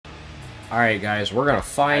Alright guys, we're gonna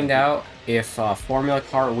find out if Formula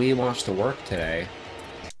Kart Wii wants to work today.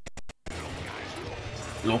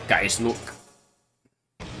 Look guys, look.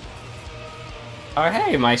 Oh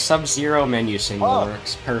hey, my Sub-Zero menu signal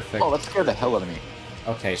works. Perfect. Oh, that scared the hell out of me.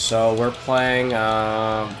 Okay, so we're playing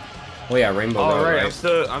oh yeah, Rainbow Road, right?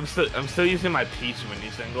 right? I'm still using my Peach menu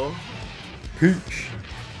single. Peach.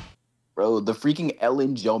 Bro, the freaking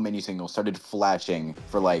Ellen Joe menu signal started flashing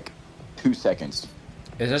for like 2 seconds.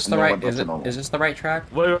 Is this the right is this the right track?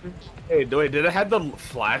 Wait, did it have the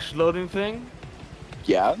flash loading thing?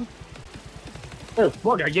 Yeah? Oh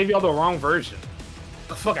fuck, I gave you all the wrong version.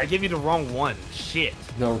 Oh, fuck, I gave you the wrong one. Shit.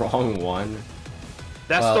 The wrong one.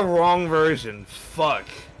 That's the wrong version. Fuck.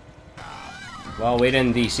 Well, we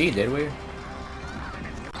didn't DC, did we?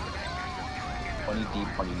 Funny deep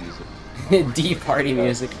party music. D party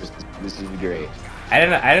music. This is great. I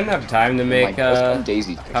didn't have time to make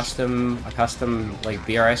Daisy custom like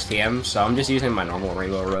BRSTM, so I'm just using my normal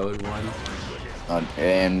Rainbow Road one.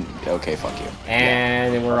 And okay, fuck you.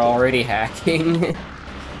 And we're already hacking.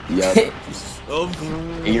 Yep.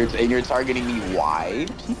 and you're targeting me wide?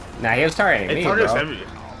 Nah, he was targeting me, bro.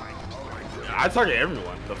 I target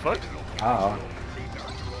everyone. The fuck? Oh.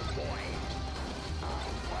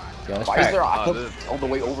 Yo, this Why track, is there all the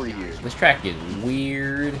way over here? This track is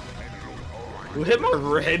weird. Who hit my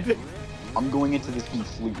red? I'm going into this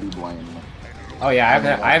completely blind. Oh yeah,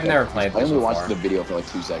 I've never played this I only before. watched the video for like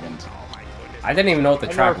 2 seconds. I didn't even know what the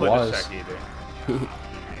track was.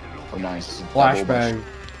 Oh nice. Flashbang.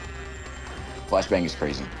 Flashbang is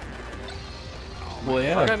crazy. Well,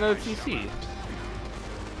 yeah. I got another TC.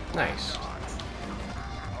 Nice.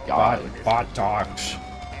 God. Bot dogs.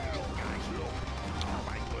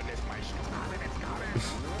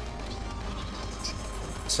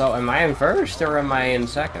 So, am I in first or am I in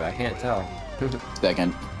second? I can't tell.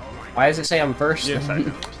 Second. Why does it say I'm first? Yeah,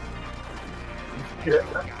 second.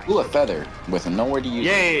 Ooh, a feather with nowhere to use.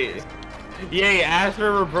 Yay! Yay! Ash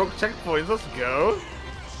River broke checkpoints. Let's go.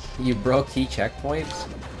 You broke key checkpoints?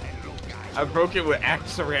 I broke it with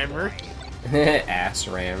Axe Rammer. Ass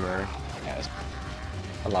Rammer. Yes.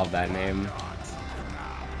 I love that name.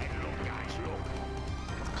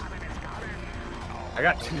 I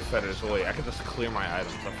got 2 feathers. Wait, I can just clear my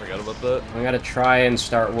items. I forgot about that. I'm gonna try and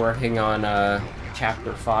start working on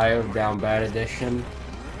Chapter 5 Down Bad Edition.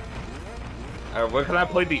 Alright, where can I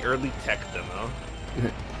play the early tech demo?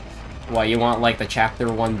 What, you want like the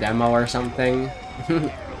Chapter 1 demo or something?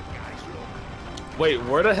 Wait,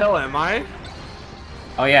 where the hell am I?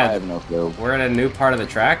 Oh yeah, I have no clue. we're in a new part of the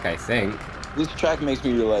track, I think. This track makes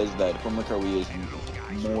me realize that Formula Kart Wii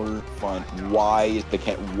is more fun. Why is the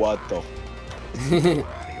cat? What the?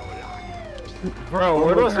 Bro,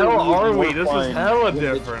 where the hell are we? This fun is hella when the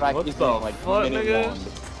different. track What the isn't, like, fuck, minute nigga?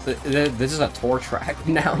 long. This is a tour track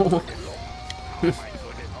now.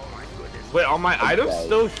 Wait, are my items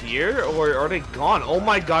still here, or are they gone? Oh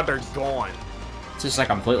my god, they're gone. It's just a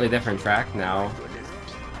completely different track now.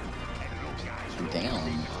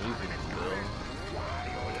 Damn.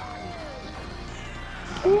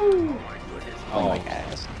 Oh my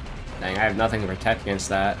ass. Dang, I have nothing to protect against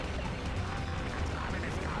that.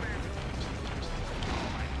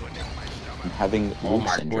 I'm having Oh loop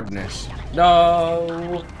my syndrome. goodness.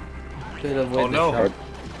 No! Should have Oh no.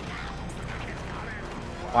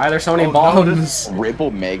 Why are there so many Oh, no, bombs? Ripple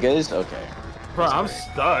Megas? Okay. Bro, I'm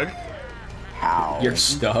stuck. How? You're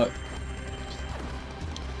stuck.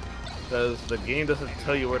 Because the game doesn't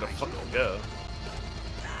tell you where the fuck to go.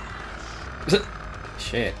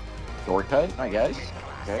 Shit. Shortcut, I guess.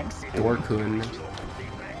 Okay. Dorkun.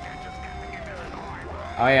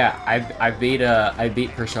 Oh yeah, I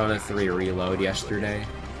beat Persona 3 Reload yesterday.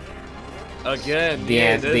 Again, The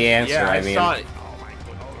answer, yeah, I mean.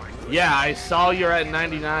 Yeah, I saw you're at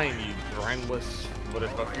 99, you brainless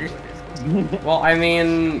motherfucker. Well, I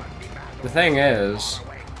mean, the thing is,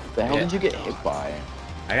 The hell did you get hit by?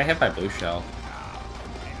 I got hit by Blue Shell.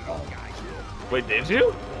 Wait, did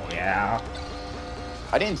you? Yeah.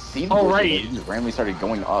 I didn't see the Oh, bullshit, right. it just randomly started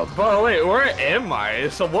going up. Bro, wait, where am I?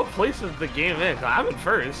 So what place is the game in? 'Cause I'm in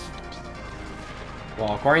first.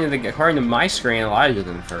 Well, according to my screen, Elijah's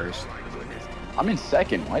in first. I'm in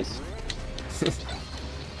second. What?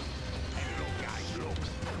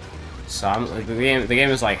 So the game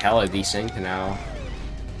is like hella desynced now.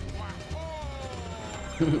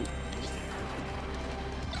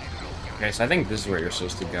 Okay, so I think this is where you're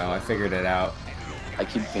supposed to go. I figured it out. I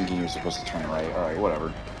keep thinking you're supposed to turn right. Alright,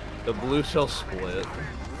 whatever. The blue shell split.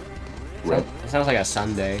 Rip. It sounds like a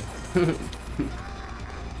Sunday.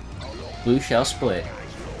 Blue shell split.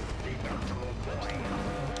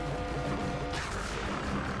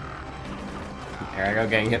 Here I go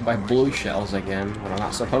getting hit by blue shells again when I'm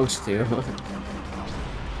not supposed to.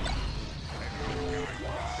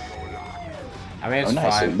 I mean, it's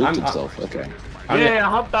nice. fine. It looped itself. Okay. Yeah,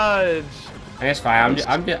 hop dodge. I mean, it's fine.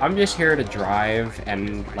 I'm just here to drive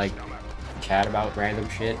and like chat about random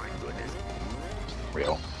shit.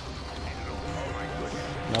 Real.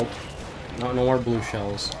 Nope. No more blue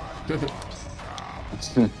shells.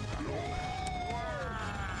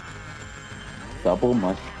 Double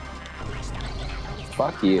much.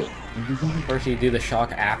 Fuck you. First you do the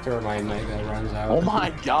shock after my mega runs out. Oh my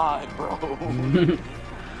god, bro.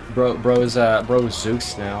 bro's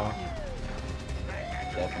Zeus now.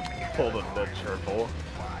 Definitely. Pull the triple.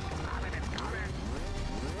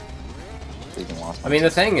 I mean, the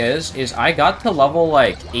thing is I got to level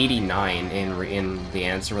like 89 in the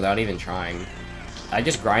answer without even trying. I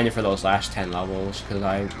just grinded for those last 10 levels because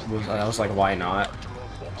I was like, why not?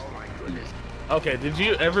 Okay, did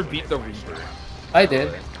you ever beat the Reaper? I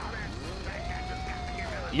did.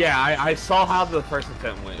 Yeah, I saw how the first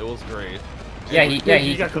attempt went. It was great. Yeah,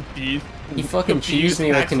 he got confused. He fucking cheesed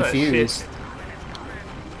me with confused.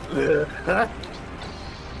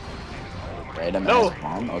 Random No. ass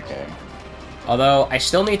bomb? Okay. Although I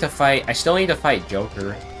still need to fight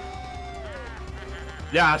Joker.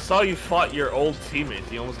 Yeah, I saw you fought your old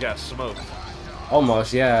teammates. You almost got smoked.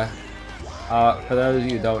 Almost, yeah. For those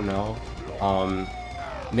of you who don't know,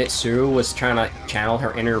 Mitsuru was trying to channel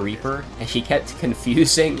her inner Reaper, and she kept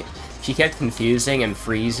confusing and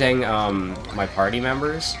freezing my party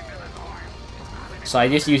members. So I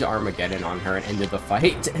just used Armageddon on her and ended the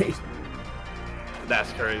fight.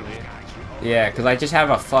 That's crazy. Yeah, because I just have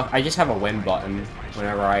a win button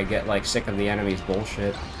whenever I get like sick of the enemy's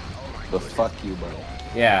bullshit. The fuck you, bro.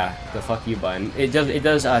 Yeah, the fuck you button. It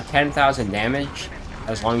does 10,000 damage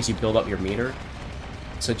as long as you build up your meter.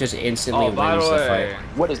 So it just instantly wins the fight.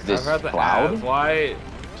 What is this, I've had to Cloud? ask,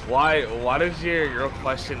 why does your girl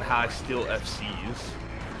question how I steal FCs?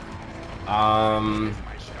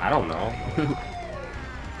 I don't know.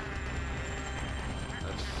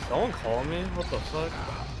 Someone call me? What the fuck?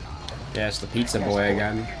 Yeah, it's the pizza boy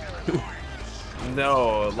again.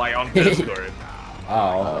 No, like on Discord.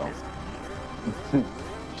 Oh.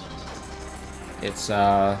 It's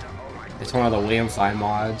one of the William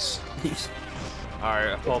mods.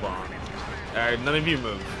 Alright, hold on. Alright, none of you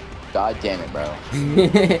move. God damn it, bro.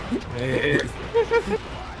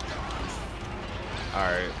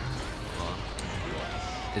 Alright.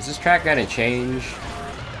 Is this track gonna change?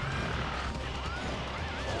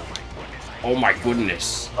 Oh my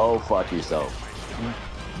goodness. Oh, fuck yourself.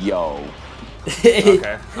 Yo.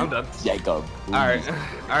 Okay, I'm done. Jacob. Alright.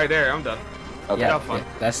 Alright, there, I'm done. Okay. Yeah, have fun.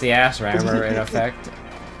 that's the ass rammer in effect.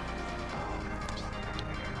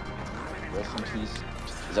 Rest in peace.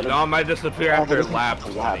 Is that No, I might disappear after a lap.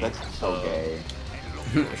 Wow, 20, that's so gay.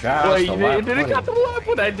 Shout out Wait, to you lap didn't 20. count the lap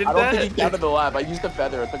when I did I don't that? think he counted the lap. I used a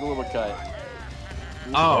feather. I took a little cut.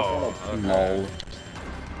 Oh, okay. Lol.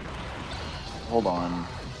 Hold on.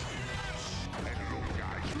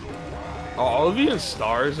 Are all of you in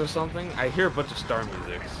stars or something? I hear a bunch of star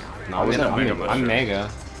music. No, I was in a Mega I'm mushroom. Mega.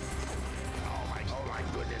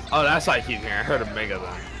 Oh, that's what I keep hearing. I heard a mega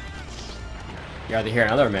then. You rather hear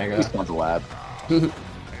another Mega. Just want the lab.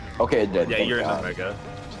 Okay, it did. Yeah, Thank you're in God. the mega.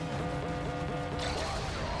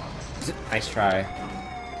 Nice try.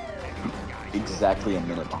 Exactly a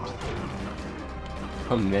minute behind.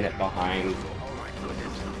 A minute behind.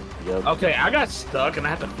 Yep. Okay, I got stuck and I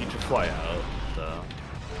had to future fly out. So.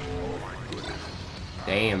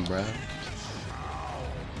 Damn, bro.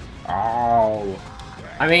 Oh.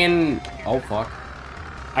 I mean, oh fuck.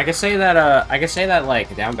 I could say that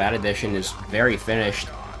like Down Bad Edition is very finished.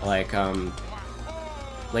 Like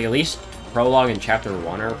at least prologue and chapter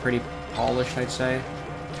 1 are pretty polished, I'd say.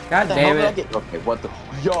 God What the damn hell it. did I get? Okay, what the?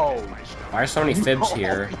 Yo. Why are so many fibs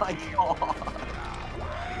here? Oh my god.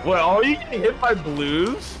 Wait, are you getting hit by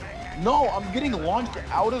blues? No, I'm getting launched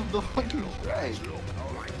out of the fucking track.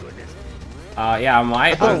 Yeah,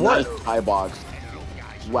 my Oh, what? High box.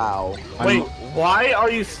 Wow. Wait, why are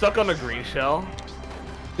you stuck on a green shell?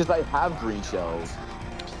 Because I have green shells.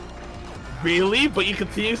 Really? But you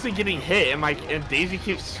continuously getting hit and Daisy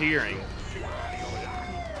keeps cheering.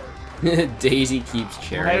 Daisy keeps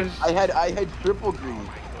cheering. I had triple green.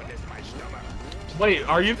 Wait,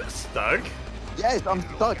 are you just stuck? Yes, I'm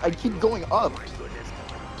stuck. I keep going up.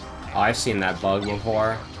 Oh, I've seen that bug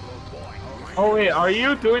before. Oh wait, are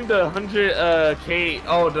you doing the 100 K?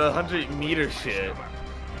 Oh, the 100 meter shit.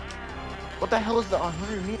 What the hell is the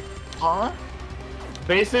 100 meter? Huh?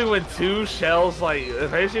 Basically, when two shells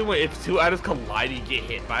if two items collide, you get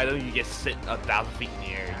hit by them. You get sit 1,000 feet in the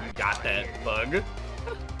air. You got that bug?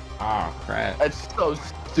 Oh crap. That's so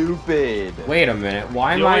stupid. Wait a minute.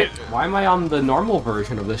 Why am I on the normal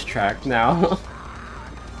version of this track now?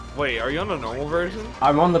 Wait, are you on the normal version?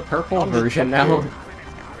 I'm on the purple version now.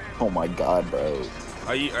 Oh my god, bro.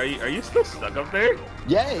 Are you still stuck up there?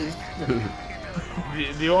 Yes.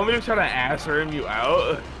 Do you want me to try to ass rim you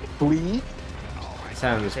out? Please. It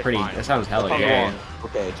sounds Okay, pretty. fine. It sounds hella Okay. gay.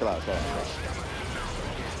 Okay, chill out, chill out.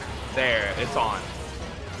 There, it's on.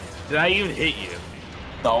 Did I even hit you?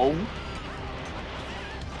 No.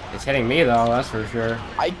 It's hitting me though, that's for sure.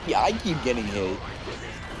 I keep getting hit.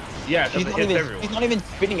 Yeah, because it hits everyone. She's not even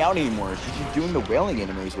spinning out anymore. She's just doing the wailing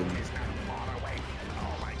animation.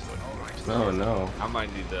 Oh no. I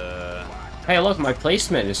might need to... Hey, look, my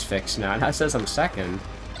placement is fixed now. That says I'm second.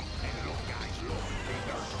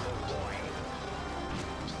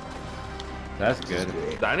 That's good.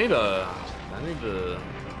 I need to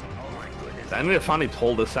finally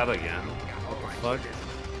pull this out again. What the fuck?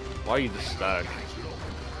 Why are you just stuck?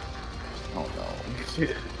 Oh no.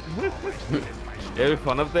 You having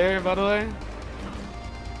fun up there, by the way?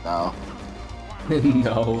 No.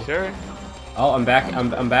 No. Sure. Oh, I'm back.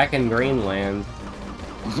 I'm back in Greenland.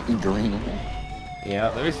 Green.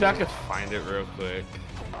 Yep. Let me see if I can find it real quick.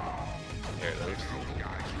 Here it is.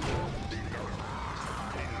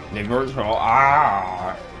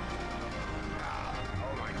 Ah.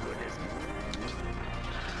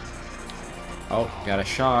 Oh, got a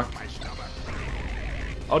shock.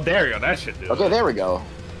 Oh, there you go. That should do Okay, it. there we go.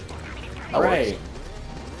 That Right. works.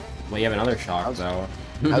 Well, you have another shock though.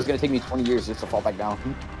 That was gonna take me 20 years just to fall back down.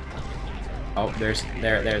 Oh, there's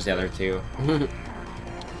the other two.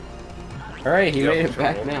 All right, he made it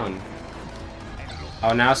back down.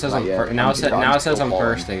 Oh, now it says Not I'm yet. now it says still I'm falling.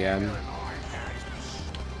 first again.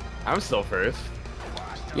 I'm still first.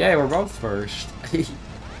 Yeah, we're both first.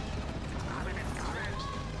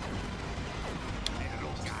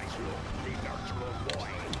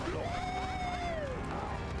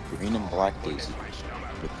 Green and black daisy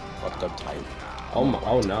with fucked up type. Oh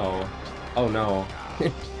no. Oh no.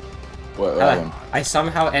 What happened? I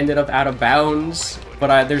somehow ended up out of bounds,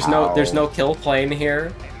 but there's no kill plane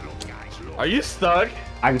here. Are you stuck?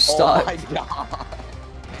 I'm stuck. Oh my god.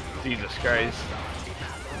 Jesus Christ.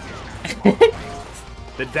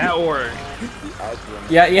 Did that work?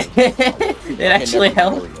 Yeah, it actually Okay, never mind.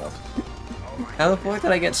 helped. There we go. How the fuck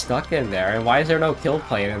did I get stuck in there? And why is there no kill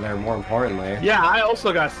plane in there, more importantly? Yeah, I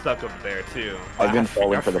also got stuck up there too. I've been I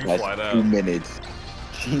falling for the free past flight 2 out. minutes.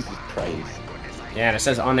 Jesus Christ. Yeah, and it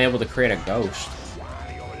says unable to create a ghost.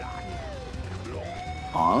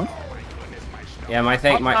 Huh? Yeah, my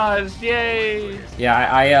thing, Yay! yeah,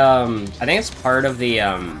 I think it's part of the,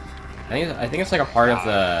 I think it's like a part of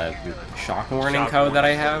the shock warning code that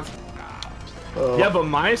I have. Yeah, but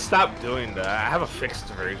mine stopped doing that. I have a fixed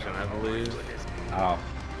version, I believe. Oh,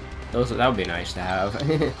 that would be nice to have. I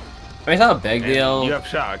mean, it's not a big And deal. you have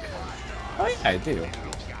shock. Oh yeah, I do.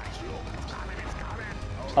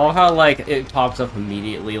 I love how, like, it pops up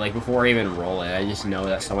immediately, like, before I even roll it, I just know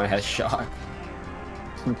that someone has shock.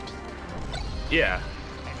 Yeah.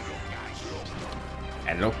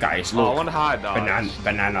 And look, guys, Oh, I look. want hot dogs.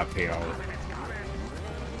 Banana peel.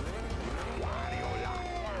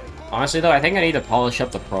 Honestly, though, I think I need to polish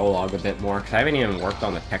up the prologue a bit more, because I haven't even worked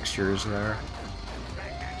on the textures there.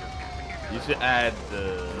 You should add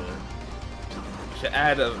the... You should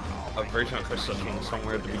add a version of Crystal King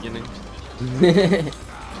somewhere at the beginning.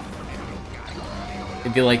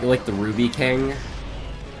 It'd be like the Ruby King.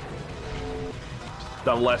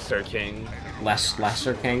 The Lesser King.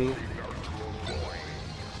 Lesser King.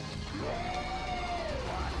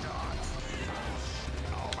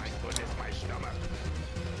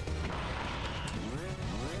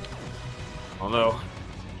 Oh no.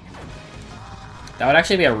 That would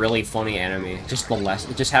actually be a really funny enemy. Just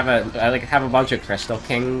have a bunch of Crystal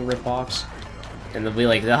King ripoffs, and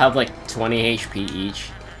they'll have like 20 HP each.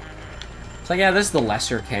 It's like, yeah, this is the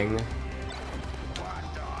Lesser King.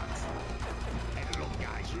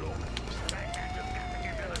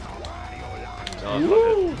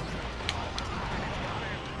 Oh,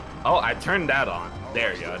 oh, I turned that on.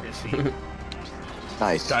 There you go. I see.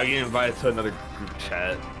 Nice. Got getting invited to another group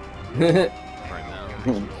chat right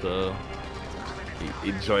now. So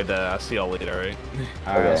enjoy that. I'll see y'all later, right?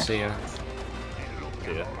 Alright, Okay. see ya.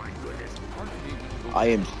 See ya. I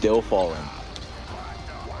am still falling.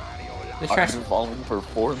 This I've track's been falling for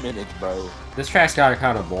 4 minutes, bro. got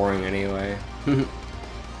kind of boring anyway. Why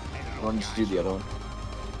don't you just do the other one?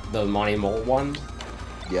 The Monty Mole one?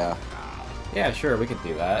 Yeah. Yeah, sure, we could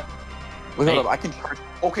do that. Wait, Hey. hold up, I can charge.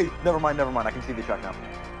 Okay, never mind. I can see the track now.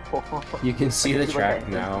 You can see the see, like, track a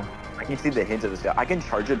hint. now. I can see the hint of this guy. I can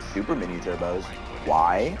charge up super mini turbos.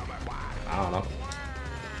 Why? I don't know.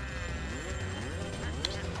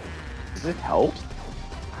 Does it help?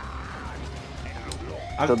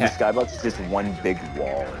 So the skybox is just one big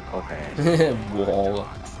wall. Okay. Wall.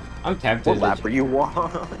 I'm tempted. What lap are you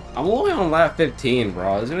on? I'm only on lap 15,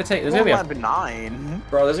 bro. It's gonna take. There's gonna be lap 9.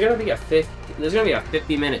 Bro, there's gonna be a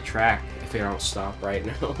 50-minute track if I don't stop right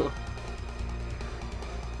now.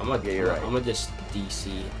 I'm gonna just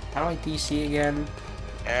DC. How do I DC again?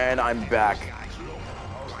 And I'm back.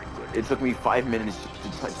 It took me 5 minutes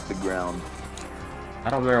to touch the ground.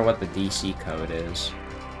 I don't remember what the DC code is.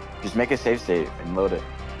 Just make a save state and load it.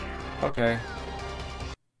 Okay.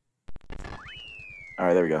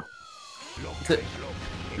 Alright, there we go.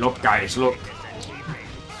 Look, guys, look.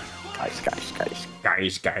 Guys. Guys.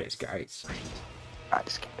 I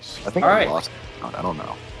think I lost. I don't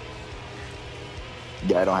know.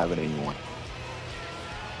 Yeah, I don't have it anymore.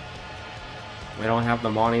 We don't have the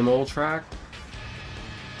Monty Mole track?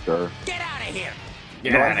 Sure. Get out of here!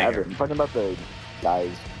 Get out of here. I'm talking about the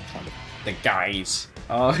guys. The guys.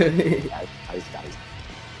 Oh. Guys.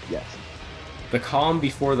 Yes. The calm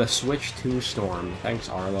before the Switch 2 storm. Thanks,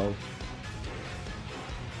 Arlo.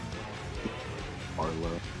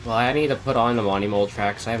 Well, I need to put on the Monty Mole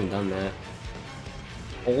tracks. I haven't done that.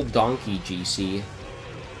 Old Donkey GC.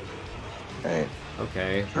 Alright.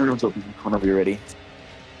 Okay. Whenever you're ready.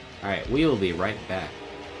 Alright, we will be right back.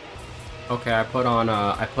 Okay, I put on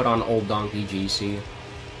Old Donkey GC.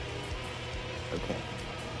 Okay.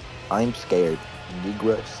 I'm scared.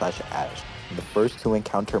 Negra/Ash. The first to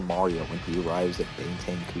encounter Mario when he arrives at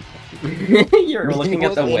Bangtan Koopa. You're looking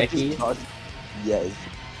at the wiki? Yes.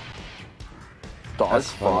 Dark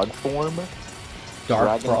frog form?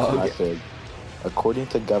 Dark frog. Classic. According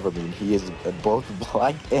to government, he is both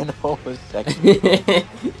black and homosexual.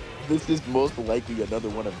 This is most likely another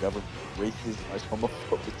one of government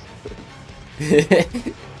racist/homophobic.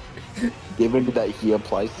 Given that he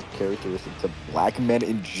applies his characteristics to black men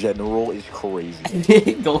in general is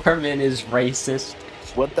crazy. Gorman is racist.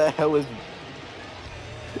 What the hell is...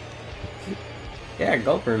 Yeah,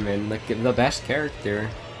 Gulperman, the best character.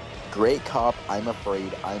 Great cop, I'm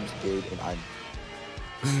afraid, I'm scared, and I'm...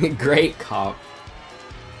 Great cop.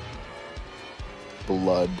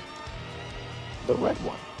 Blood. The red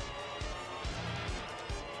one.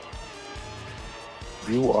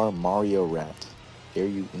 You are Mario Rat. Dare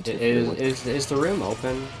you interfere with... Is the room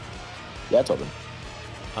open? Yeah, it's open.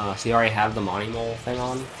 So you already have the Monty Mole thing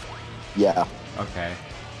on? Yeah. Okay.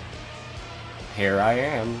 Here I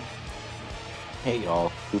am. Hey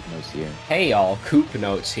y'all, Coop Notes here. Hey y'all, Coop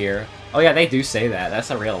Notes here. Oh yeah, they do say that. That's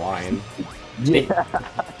a real line. Yeah.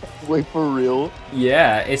 Wait, for real?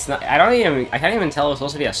 Yeah, it's not. I can't even tell if it's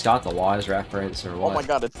supposed to be a Scott the Waz reference or what. Oh my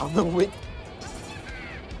god, it's on the wiki.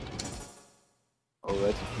 Oh,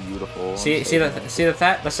 that's beautiful.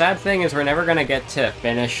 The sad thing is we're never gonna get to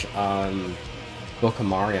finish Book of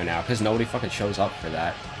Mario now because nobody fucking shows up for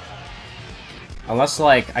that. Unless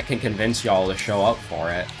like I can convince y'all to show up for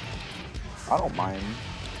it. I don't mind.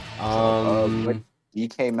 Like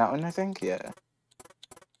DK Mountain, I think. Yeah.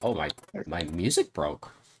 Oh my music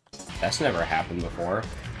broke. That's never happened before.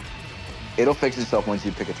 It'll fix itself once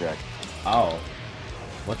you pick a track. Oh,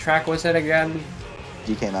 what track was it again?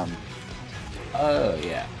 DK Mountain. Oh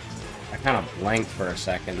yeah. I kind of blanked for a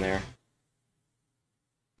second there.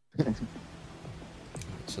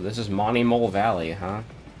 So this is Monty Mole Valley, huh?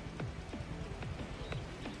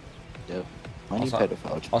 Yep. Also, I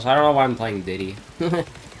don't know why I'm playing Diddy. Do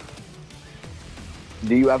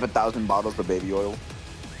you have 1,000 bottles of baby oil?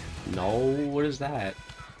 No, what is that?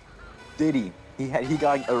 Diddy. He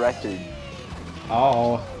got arrested.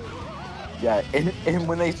 Oh. Yeah, and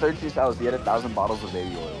when they searched his house, he had 1,000 bottles of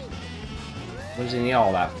baby oil. What does he need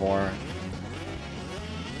all that for?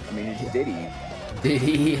 I mean, it's Diddy.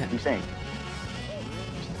 Diddy? What are you saying?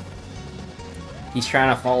 He's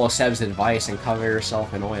trying to follow Seb's advice and cover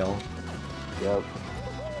yourself in oil. Yep.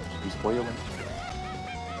 He's spoiling.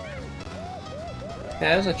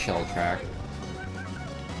 Yeah, it was a chill track.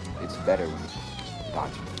 It's better when it's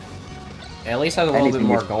gotcha. It at least has a little bit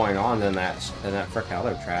more going on than that frickin'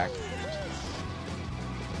 other track.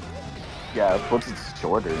 Yeah, plus it's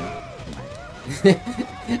shorter.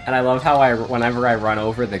 And I love how whenever I run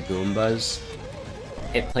over the Goombas,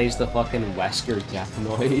 it plays the fucking Wesker death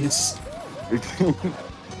noise.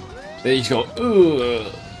 They just go,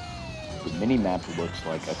 ugh. The mini-map looks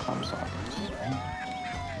like a cum song.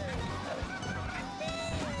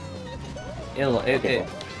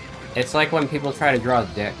 It's like when people try to draw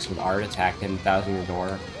dicks with Art Attack in Thousand Year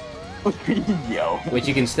Door. Yo. Which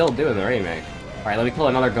you can still do in the remake. Alright, let me pull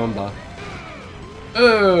another Goomba.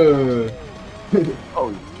 Ugh.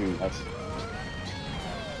 Oh, dude, that's...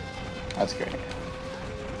 That's great.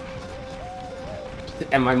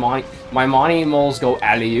 And my Monty moles go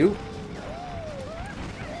alley-oop.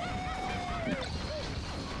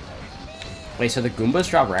 Wait, so the Goombas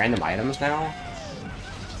drop random items now?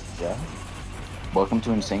 Yeah. Welcome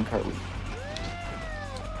to Insane Kart Wii.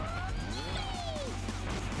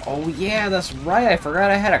 Oh yeah, that's right. I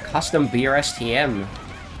forgot I had a custom BRSTM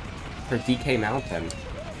for DK Mountain.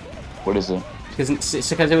 What is it?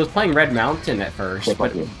 Because it was playing Red Mountain at first,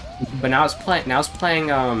 but now it's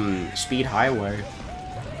playing Speed Highway.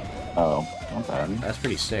 Oh, not bad. That's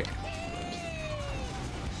pretty sick.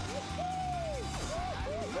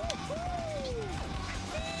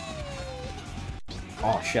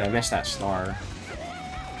 Oh shit! I missed that star.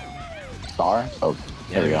 Star? Oh,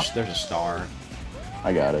 Yeah, there we go. there's a star.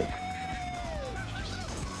 I got it.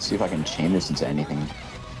 Let's see if I can chain this into anything.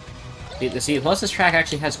 See, plus this track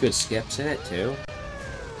actually has good skips in it too.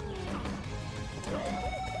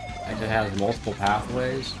 It has multiple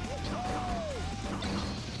pathways.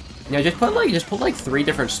 Yeah, just put like 3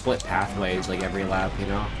 different split pathways like every lap, you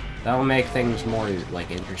know? That'll make things more like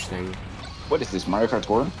interesting. What is this, Mario Kart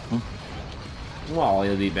Tour? Well,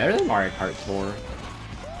 it'll be better than Mario Kart Tour.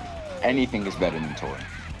 Anything is better than Tour.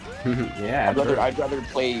 Yeah, I'd rather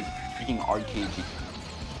play freaking RKG.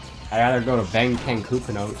 I'd rather go to Bang Bang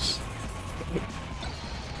Koopa Notes.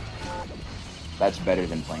 That's better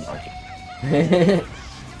than playing arcade.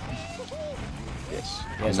 Yes.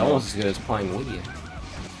 Yeah, it's almost as good as playing Wii.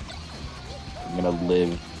 I'm gonna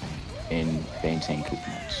live in Bang Bang Koopa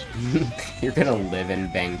Notes. You're gonna live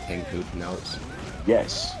in Bang Bang Koopa Notes.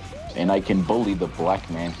 Yes. And I can bully the black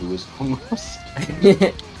man who is homeless.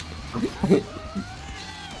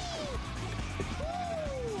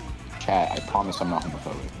 Chat, I promise I'm not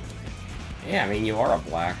homophobic. Yeah, I mean, you are a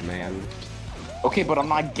black man. Okay, but I'm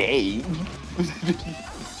not gay.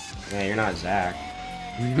 Yeah, you're not Zach.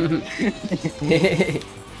 I'm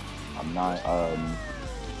not,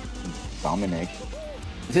 Dominic.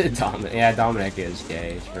 Yeah, Dominic is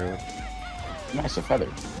gay, true. Nice, a feather.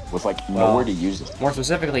 With, like, nowhere to use it. More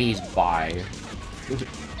specifically, he's bi.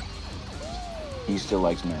 He still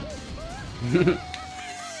likes men.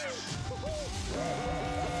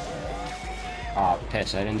 Oh,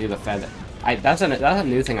 piss! I didn't do the feather. That's a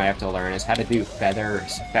new thing I have to learn is how to do feather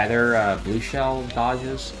blue shell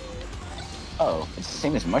dodges. Oh, it's the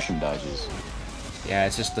same as mushroom dodges. Yeah,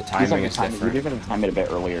 it's just the timing is different. You're gonna time it a bit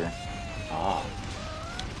earlier. Ah.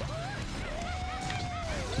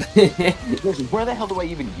 Where the hell do I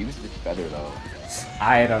even use this feather though?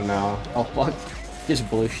 I don't know. Oh fuck! Just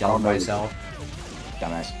blue shell myself.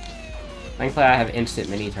 Dumbass. Thankfully, I have instant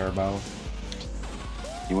mini turbo.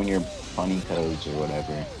 You and your funny codes or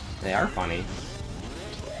whatever. They are funny.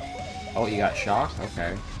 Oh, you got shock?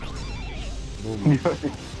 Okay. Boom.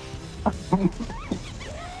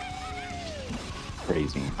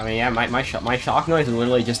 Crazy. I mean, yeah, my shock noise is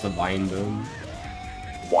literally just the vine boom.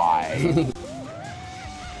 Why?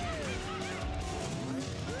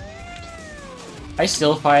 I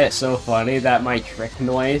still find it so funny that my trick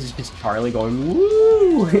noise is just Charlie going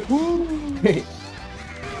woo.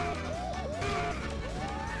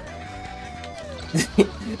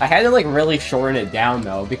 I had to like really shorten it down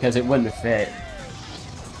though because it wouldn't fit.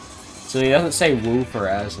 So he doesn't say woo for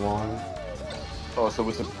as long. Oh, so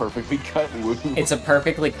it's a perfectly cut woo. It's a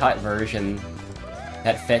perfectly cut version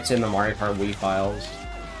that fits in the Mario Kart Wii files.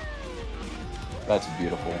 That's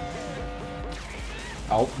beautiful.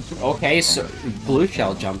 Oh, okay, so blue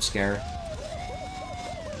shell jump scare.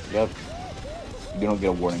 Yep. You don't get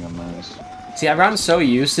a warning on those. See, I've gotten so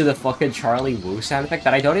used to the fucking Charlie Woo sound effect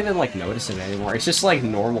that I don't even like notice it anymore. It's just like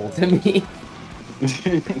normal to me.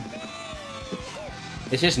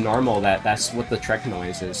 It's just normal that that's what the trick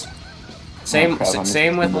noise is. Same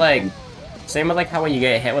with like how when you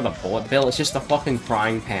get hit with a bullet bill, it's just the fucking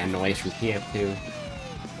frying pan noise from TF2.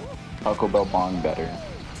 Taco Bell bong better.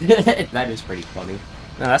 That is pretty funny.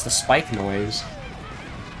 No, that's the spike noise.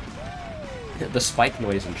 The spike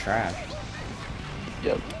noise in trash.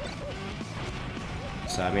 Yep.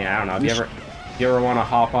 So I mean, I don't know. If you ever want to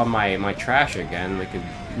hop on my trash again, we could,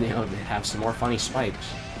 you know, have some more funny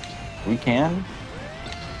spikes. We can.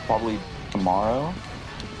 Probably tomorrow.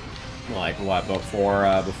 Like what?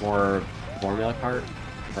 Before Formula Kart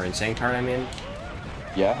or Insane Kart, I mean.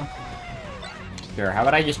 Yeah. Sure. How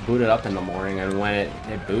about I just boot it up in the morning, and when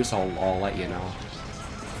it boots, I'll let you know.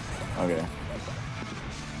 Okay.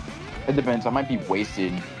 It depends. I might be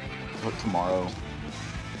wasted tomorrow.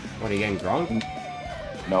 What, are you getting drunk?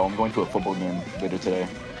 No, I'm going to a football game later today.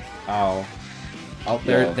 Oh. Oh,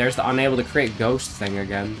 there's the unable to create ghost thing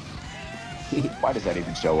again. Why does that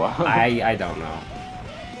even show up? I don't know.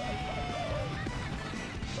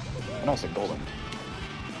 No, I said golden.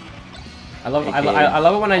 I love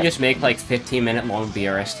it when I just make like 15-minute long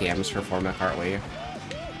BRSTMs for Mario Kart Wii.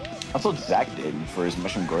 That's what Zach did for his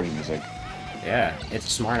Mushroom Gorge music. Yeah, it's a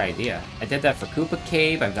smart idea. I did that for Koopa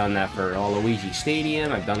Cave, I've done that for Luigi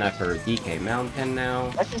Stadium, I've done that for DK Mountain now.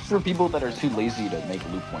 That's just for people that are too lazy to make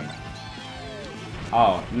loop point.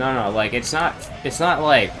 Oh, no, like, it's not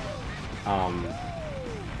like, you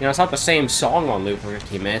know, it's not the same song on loop for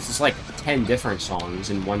 15 minutes, it's like 10 different songs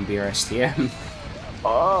in one BRSTM.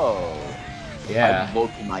 Oh. Yeah. I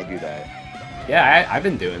low-key might do that. Yeah, I've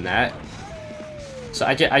been doing that. So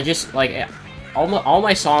I just like, all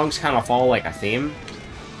my songs kind of follow like a theme.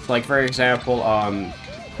 So like, for example,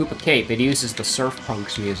 Koopa Cape, it uses the Surf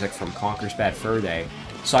Punks music from Conker's Bad Fur Day.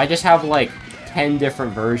 So I just have like 10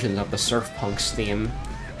 different versions of the Surf Punks theme.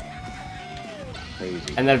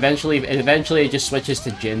 Crazy. And then eventually it just switches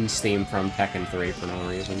to Jin's theme from Tekken 3 for no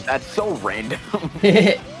reason. That's so random.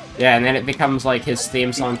 Yeah, and then it becomes like his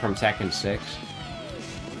theme song from Tekken 6.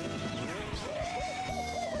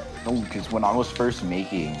 No, because when I was first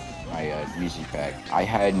making my music pack, I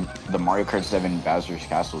had the Mario Kart 7 Bowser's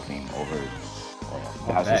Castle theme over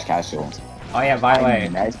Bowser's Castle. Oh yeah, by the way. I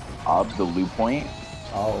messed up the loop point.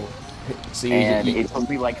 Oh. So and it took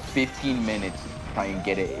me like 15 minutes to try and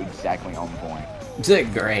get it exactly on point.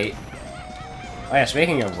 Great. Oh yeah,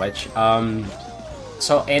 speaking of which,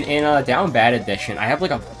 so in Down Bad Edition, I have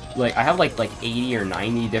like 80 or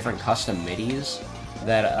 90 different custom midis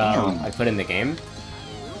that I put in the game.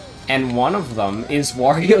 And one of them is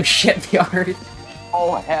Wario Shipyard.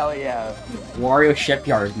 Oh, hell yeah. Wario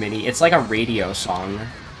Shipyard MIDI. It's like a radio song.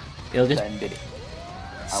 It'll just... Send it.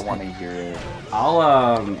 I want to hear it.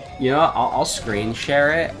 I'll screen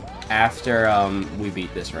share it after, we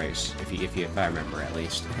beat this race. If I remember, at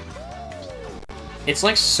least. It's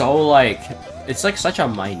like it's like such a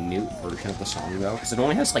minute version of the song, though, because it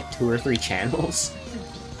only has like 2 or 3 channels.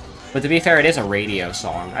 But to be fair, it is a radio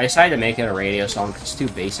song. I decided to make it a radio song because it's too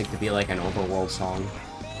basic to be like an overworld song.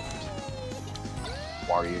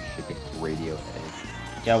 Wario Shipyard Radio head.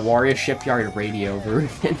 Yeah, Wario Shipyard radio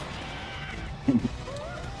version.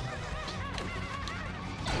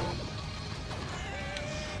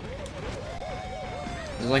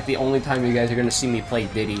 This is like the only time you guys are gonna see me play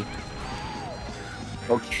Diddy.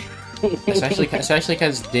 Okay. especially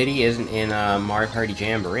because Diddy isn't in Mario Party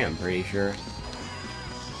Jamboree, I'm pretty sure.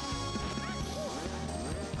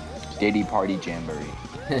 Diddy Party Jamboree.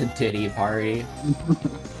 Diddy Party.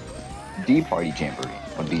 D Party Jamboree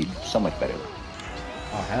would be so much better.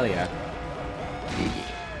 Oh, hell yeah.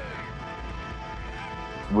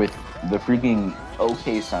 With the freaking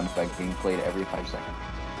OK sound effect being played every 5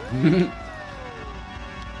 seconds.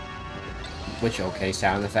 Which OK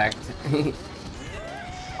sound effect?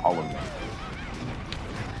 All of them.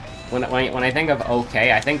 When I think of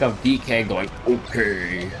OK, I think of DK going,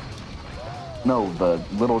 OK. No, the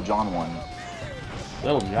Little John one.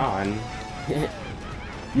 Little John?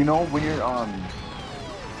 You know, when you're,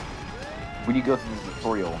 when you go through the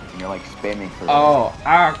tutorial and you're like spamming for... Oh,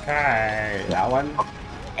 okay. That one?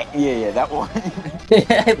 Yeah, that one.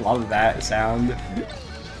 I love that sound.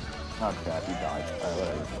 Oh crap, you dodged. Alright,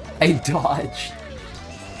 whatever. I dodged.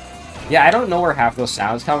 Yeah, I don't know where half those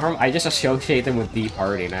sounds come from. I just associate them with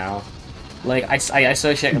D-Party now. Like, I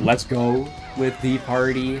associate Let's Go with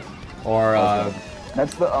D-Party, or,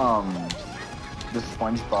 That's the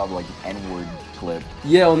SpongeBob, like, N-word clip.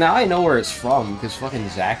 Yeah, well, now I know where it's from, because fucking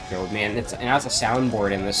Zach told me, and it has a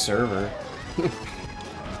soundboard in this server.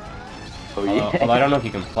 Oh, yeah. Although I don't know if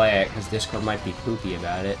you can play it, because Discord might be poopy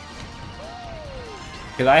about it.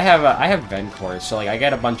 Because I have Vencores, so like I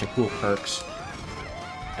get a bunch of cool perks.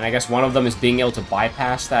 And I guess one of them is being able to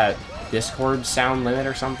bypass that Discord sound limit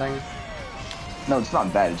or something. No, it's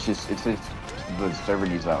not bad. It's just the server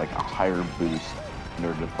needs that like a higher boost in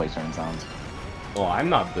order to play certain sounds. Well, I'm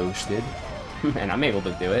not boosted, and I'm able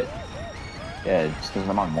to do it. Yeah, it's because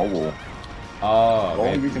I'm on mobile. Oh, the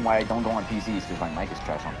only reason why I don't go on PC is because my mic is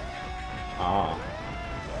trash on it. Oh,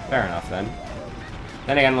 fair enough then.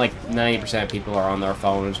 Then again, like 90% of people are on their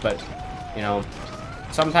phones, but you know,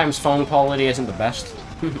 sometimes phone quality isn't the best.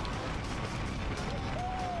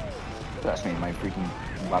 That's me. My freaking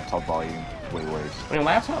laptop volume way worse. I mean,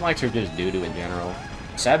 laptop mics are just doo-doo in general.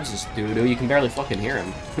 Seb's is doo-doo. You can barely fucking hear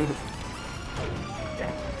him.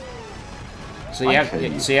 So you have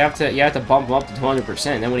to bump him up to 200%.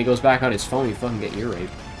 Then when he goes back on his phone, you fucking get ear rape.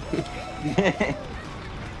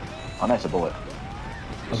 Oh, nice, a bullet.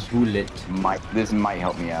 A bullet. This might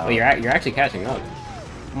help me out. Well, you're actually catching up.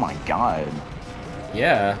 Oh my god.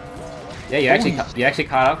 Yeah. Yeah, you actually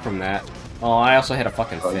caught up from that. Oh, I also hit a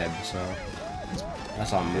fucking fib, so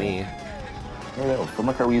that's on me. Oh,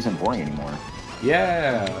 Mario Kart Wii isn't boring anymore.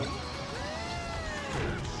 Yeah.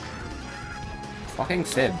 Fucking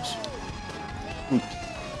Fibs.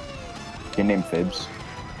 Can name Fibs?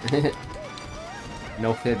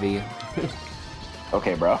 No Fibby.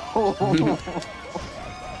 Okay, bro. It'd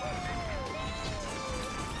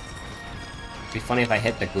be funny if I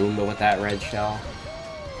hit the Goomba with that red shell.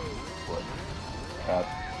 What?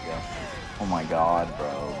 Yeah. Oh my god,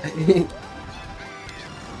 bro.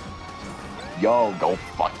 Yo, go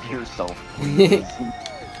fuck yourself.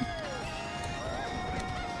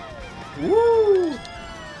 Woo!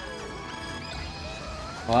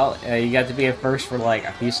 Well, you got to be at first for like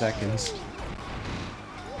a few seconds.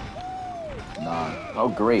 Nah. Oh,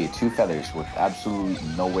 great. 2 feathers with absolutely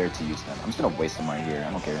nowhere to use them. I'm just gonna waste them right here.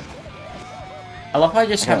 I don't care. I love how I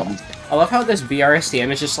just have. I love how this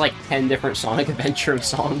BRSTM is just like 10 different Sonic Adventure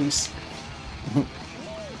songs.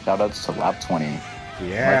 Shoutouts to Lap 20.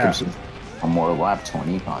 Yeah. For more Lap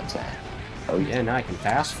 20 content. Oh yeah, now I can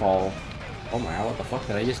fast fall. Oh my god, what the fuck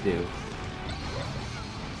did I just do?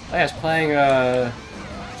 Oh yeah, it's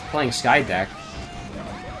playing Sky Deck.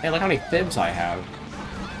 Hey, look how many Fibs I have.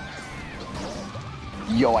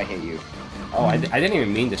 Yo, I hate you. Oh, I didn't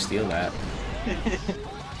even mean to steal that.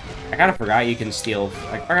 I kind of forgot you can steal.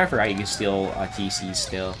 I kind of forgot you can steal TCs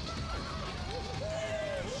still.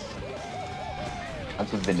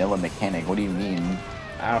 That's a vanilla mechanic. What do you mean?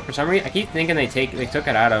 For some reason, I keep thinking they took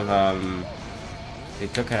it out of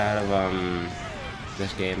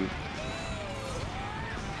this game.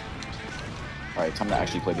 All right, time to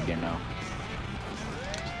actually play the game now.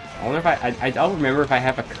 I wonder if I don't remember if I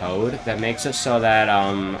have a code that makes it so that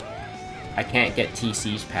I can't get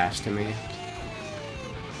TCs passed to me.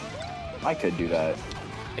 I could do that.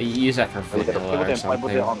 You use that for vanilla or something.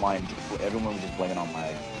 Play online. Everyone was just playing it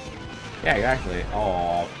online. Yeah, exactly.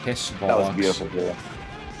 Oh, piss balls. That was beautiful, bro.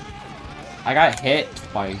 I got hit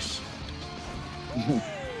twice. And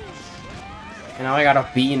now I got a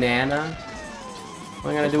banana.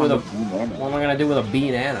 What am I gonna do with a What am I gonna do with a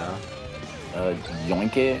banana?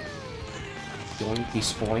 Yoink it. Yoinky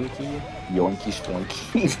spoinky. Yoinky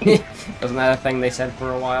spoinky. Wasn't that a thing they said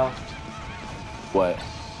for a while? What?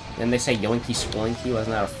 Didn't they say yoinky spoinky? Wasn't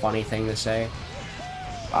that a funny thing to say?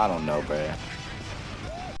 I don't know, bro.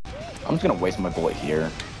 I'm just gonna waste my bullet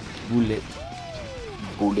here. Bullet.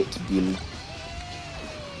 Bullet bill.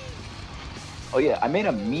 Oh yeah, I made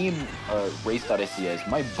a meme race.scs.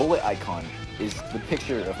 My bullet icon is the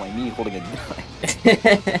picture of my me holding a gun.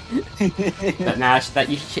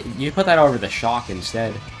 You put that over the shock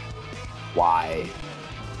instead. Why?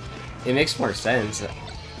 It makes more sense,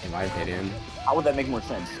 in my opinion. How would that make more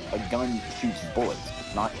sense? A gun shoots bullets,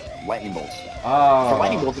 not lightning bolts. Oh. For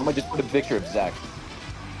lightning bolts, I might just put a picture of Zach.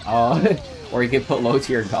 Oh, or you could put low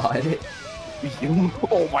to your god.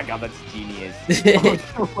 Oh my god, that's genius.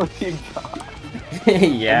 Low to your god. Yeah.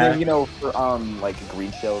 And then, you know, for like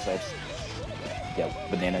green shells, I have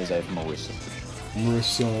bananas, I have Marissa.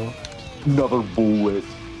 Marissa. Another bullet.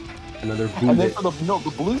 Another bullet. And then for the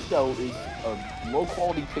blue shell is a low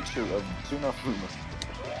quality picture of Tsunafuma.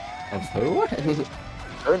 Of who?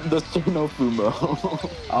 The Tsunafuma.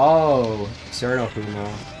 Oh, Tsunafuma.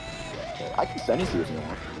 I can send it to you if you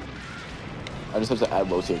want. I just have to add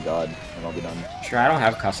low tier god, and I'll be done. Sure, I don't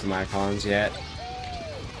have custom icons yet.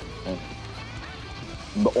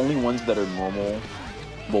 The only ones that are normal,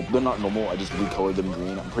 well, they're not normal, I just recolored them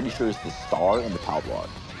green. I'm pretty sure it's the star and the power block.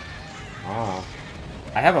 Oh.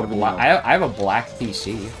 I have a black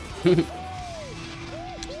TC.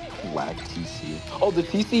 Black TC. Oh, the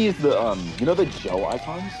TC is the, you know the gel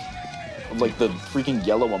icons? Like the freaking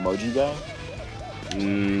yellow emoji guy?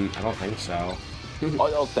 I don't think so.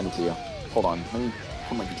 I'll send it to you. Hold on, let me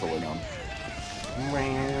put my controller down.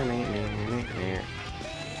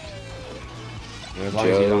 As long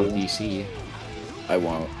as you don't DC. I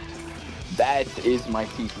won't. That is my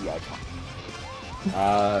TC icon.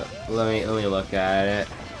 Let me look at it.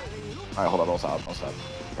 Alright, hold on, I'll stop.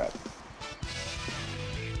 Okay.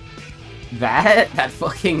 That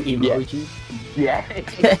fucking emoji? Yeah.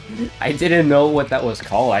 I didn't know what that was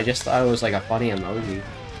called. I just thought it was like a funny emoji.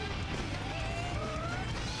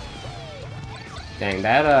 Dang,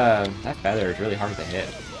 that feather is really hard to hit.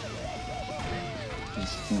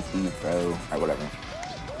 TC, bro. Alright, whatever.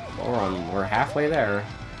 Well, we're halfway there.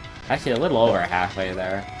 Actually, a little over halfway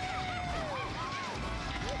there.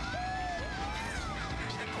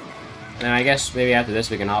 And I guess maybe after this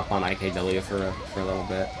we can hop on IKW for a little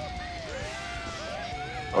bit.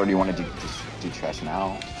 Or do you want to do trash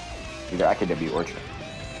now? Either IKW or trash.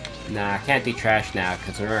 Nah, I can't do trash now,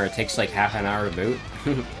 because remember, it takes like half an hour to boot.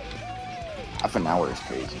 Half an hour is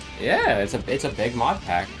crazy. Yeah, it's a big mod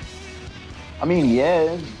pack. I mean,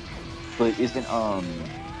 yeah, but isn't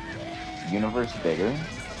Universe bigger?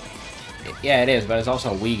 Yeah, it is, but it's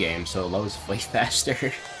also a Wii game, so it loads way faster.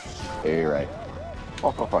 Yeah, you're right.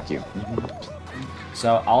 Oh, fuck you.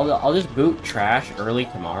 So I'll just boot Trash early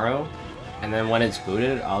tomorrow, and then when it's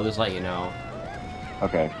booted, I'll just let you know.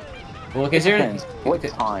 Okay. Well, because you're... What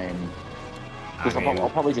time? Because I'll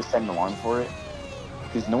probably just set an alarm for it.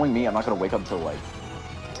 Because knowing me, I'm not gonna wake up until like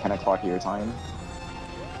 10 o'clock your time.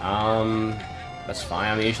 That's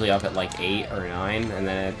fine. I'm usually up at like 8 or 9, and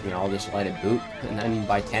then, you know, I'll just let it boot, and then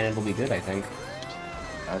by 10 it'll be good, I think.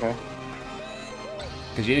 Okay.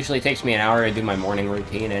 Because it usually takes me an hour to do my morning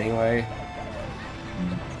routine anyway.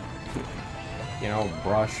 You know,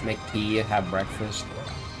 brush, make tea, have breakfast,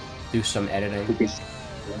 do some editing.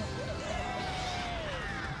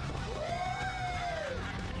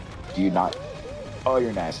 Do you not? Oh,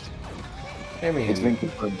 you're nasty. I mean, it's been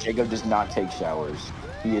confirmed. Jacob does not take showers.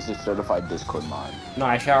 He is a certified Discord mod. No,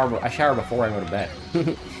 I shower before I go to bed.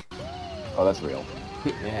 Oh, that's real.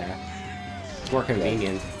 Yeah. It's more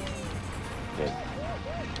convenient. Yeah.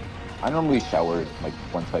 I normally shower like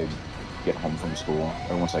once I get home from school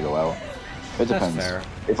or once I go out. It depends. That's fair.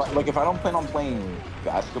 If I don't plan on playing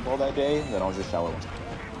basketball that day, then I'll just shower once.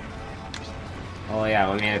 Oh yeah,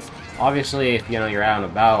 I mean, obviously if you know you're out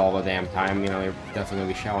and about all the damn time, you know you're definitely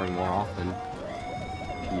gonna be showering more often.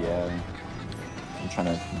 Yeah. I'm trying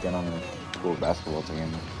to get on a cool basketball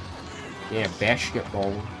team. Yeah,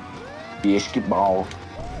 basketball. Basketball.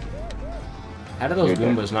 How do those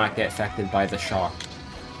Goombas not get affected by the shock?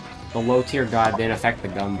 The low-tier god didn't affect the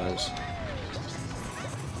Goombas.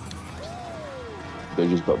 They're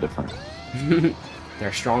just built different.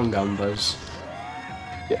 They're strong Goombas.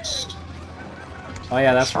 Yes. Oh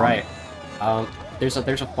yeah, that's right. There's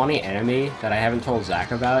a funny enemy that I haven't told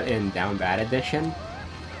Zach about in Down Bad Edition.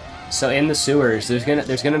 So in the sewers, there's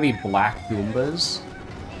gonna be black Goombas,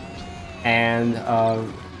 and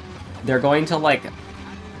they're going to like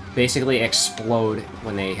basically explode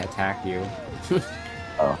when they attack you.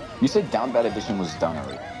 Oh, you said Down Bad Edition was done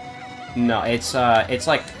already. No, it's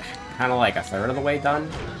like kind of like a third of the way done.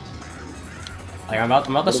 Like I'm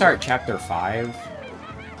about to start chapter 5.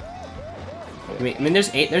 I mean there's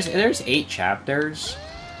 8 chapters,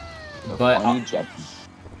 but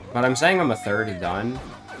I'm saying I'm a third done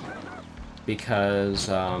because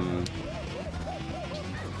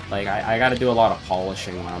like I got to do a lot of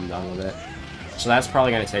polishing when I'm done with it, so that's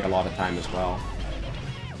probably gonna take a lot of time as well.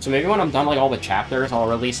 So maybe when I'm done like all the chapters, I'll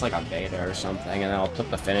release like a beta or something, and then I'll put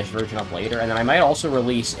the finished version up later, and then I might also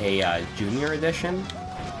release a junior edition,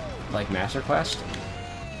 like Master Quest.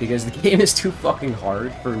 Because the game is too fucking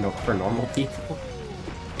hard for normal people.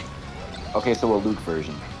 Okay, so a Luke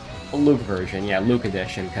version. A Luke version, yeah, Luke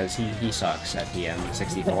edition, because he sucks at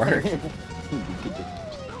PM64.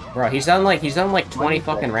 Bro, he's done like 20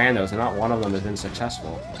 fucking randos, and not one of them has been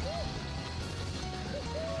successful.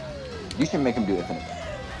 You should make him do Infinite.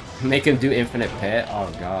 Make him do Infinite Pit?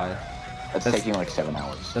 Oh god. That's taking like 7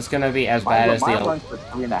 hours. That's gonna be as bad as the... Mine runs for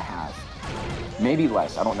 3.5. Maybe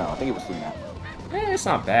less, I don't know. I think it was 3.5. It's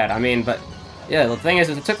not bad. I mean, but yeah, the thing is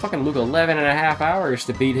it took fucking Luke 11.5 hours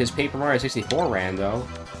to beat his Paper Mario 64 rando.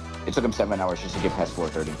 It took him 7 hours just to get past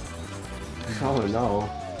 430. Oh no.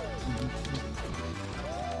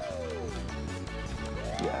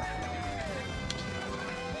 Yeah.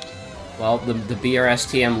 Well, the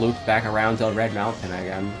BRSTM looped back around to Red Mountain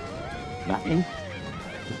again. Nothing?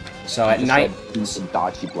 So at night...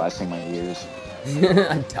 Adachi blasting my ears.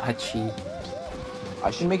 Adachi.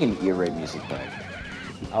 I should make an ear rape music pack.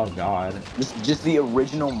 Oh god. Just the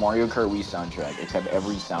original Mario Kart Wii soundtrack, except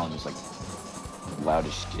every sound is like loud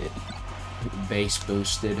as shit. Bass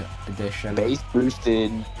boosted edition. Bass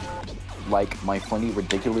boosted, like my funny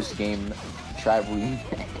ridiculous game, traveling.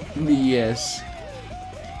 Yes.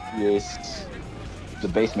 Yes. The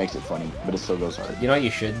bass makes it funny, but it still goes hard. You know what you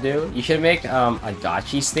should do? You should make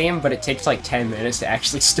Adachi's theme, but it takes like 10 minutes to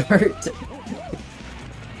actually start.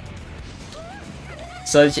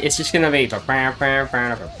 So it's just gonna be for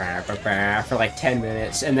like 10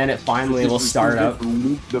 minutes, and then it finally will start up.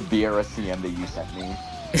 The BRSCM that you sent me.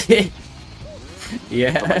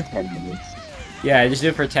 Yeah. For like 10 minutes. Yeah, just do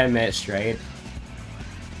it for 10 minutes straight.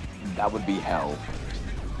 That would be hell.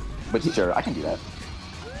 But sure, I can do that.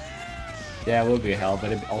 Yeah, it would be hell,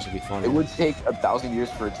 but it'd also be fun. It would take 1,000 years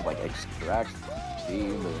for it to like extract.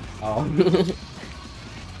 Oh.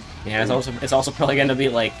 Yeah, it's also probably gonna be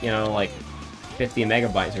like, you know, like 50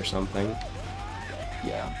 megabytes or something.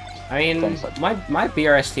 Yeah. I mean, my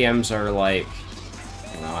BRSTMs are like,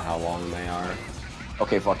 I don't know how long they are.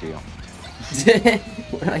 Okay, fuck you.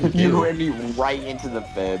 What did I do? You ran me right into the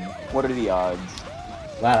fib. What are the odds?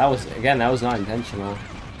 Wow, that was not intentional.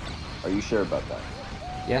 Are you sure about that?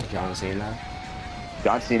 Yeah, John Cena.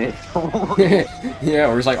 John Cena. Yeah,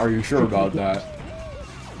 or he's like, are you sure about that?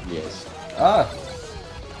 Yes. Ah.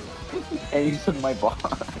 And you took my bomb.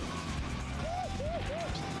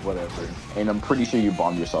 Whatever. And I'm pretty sure you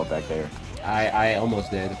bombed yourself back there. I almost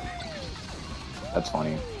did. That's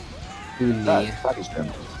funny. Fooni. That is grim.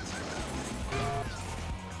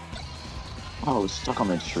 Oh, stuck on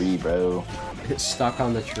the tree, bro. It's stuck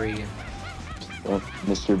on the tree. That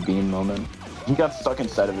Mr. Bean moment. He got stuck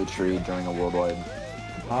inside of a tree during a worldwide.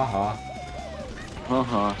 Haha.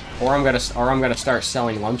 Uh-huh. Or I'm gonna start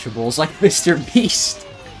selling Lunchables like MrBeast.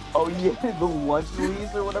 Oh yeah, the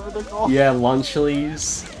Lunchleys or whatever they're called. Yeah,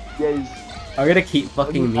 Lunchleys. Yes. I'm gonna keep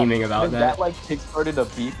fucking memeing about that like kickstarted a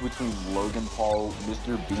beef between Logan Paul,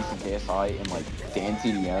 MrBeast, and KSI, and like Dan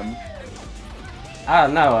TDM. I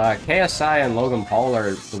don't know, KSI and Logan Paul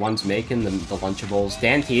are the ones making the Lunchables.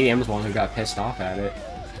 Dan TDM's the one who got pissed off at it.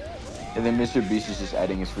 And then MrBeast is just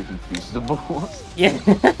adding his freaking Feastables. Yeah.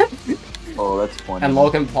 Oh, that's funny. And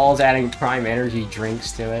Logan Paul's adding Prime Energy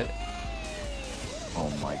drinks to it. Oh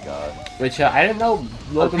my god. Which, I didn't know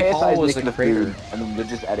Logan Paul was the creator. Food, and then they're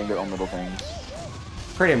just adding their own little things.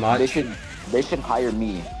 Pretty much. They should hire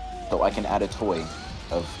me so I can add a toy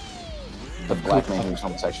of the black man who's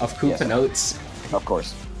homosexual. Of Koopa Notes. Of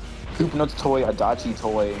course. Koopa Notes toy, a Dachi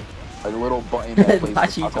toy, a little button that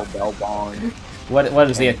plays the Taco Bell bong. What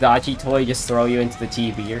is the Adachi toy? Just throw you into the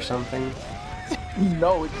TV or something?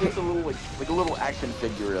 No, it's just a little like a little action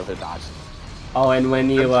figure of Adachi. Oh, and when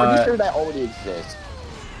you I'm pretty sure that already exists.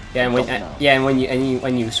 Yeah, and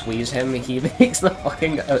when you squeeze him, he makes the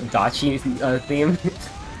fucking Adachi theme.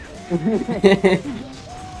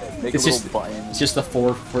 It's just the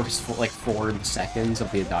first 4 seconds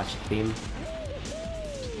of the Adachi theme.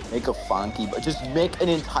 Make a funky, but just make an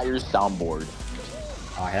entire soundboard.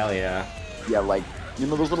 Oh hell yeah. Yeah, like you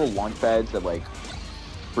know those little launch pads that like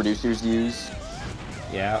producers use.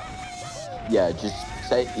 Yeah. Yeah, just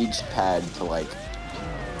set each pad to like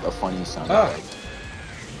a funny sound. Oh.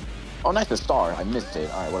 Oh, nice, the star. I missed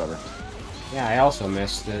it. All right, whatever. Yeah, I also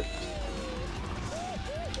missed it.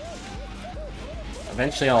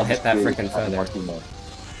 Eventually, I'll hit that freaking feather.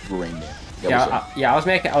 Yeah, I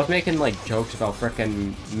was making like jokes about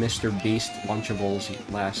frickin' MrBeast Lunchables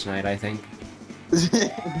last night. I think.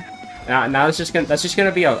 Now that's just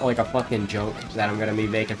gonna be like a fucking joke that I'm gonna be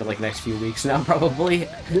making for like next few weeks now, probably.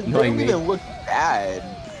 It doesn't even look bad,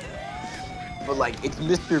 but like it's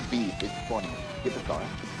MrBeast. It's funny. Get the star.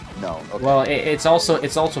 No. Okay. Well, it's also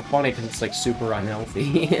funny because it's like super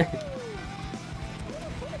unhealthy.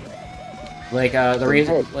 Like the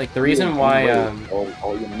reason why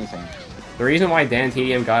the reason why Dan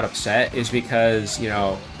TDM got upset is because, you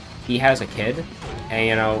know, he has a kid, and,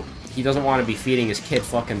 you know, he doesn't want to be feeding his kid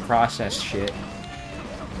fucking processed shit.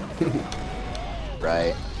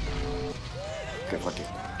 Right. Good fucking.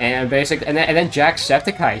 And basically, and then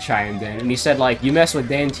Jacksepticeye chimed in, and he said, like, you mess with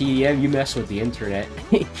Dan TDM, you mess with the internet.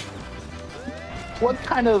 What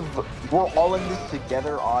kind of we're all in this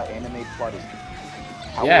together anime plot is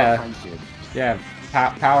power Yeah. of friendship? Yeah,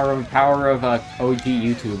 power of OG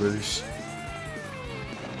YouTubers.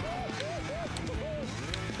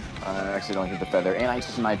 I accidentally hit the feather, and I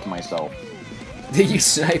sniped myself. You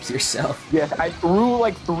sniped yourself? Yes, I threw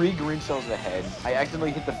like 3 green shells ahead. I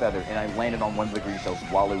accidentally hit the feather, and I landed on one of the green shells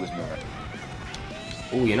while it was moving.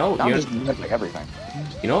 Ooh, you know, like everything.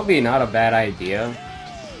 You know, it'd be not a bad idea.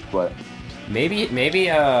 What? Maybe,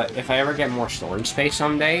 if I ever get more storage space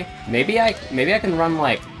someday, maybe I can run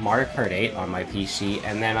like Mario Kart 8 on my PC,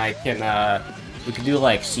 and then I can we could do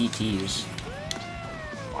like CTs.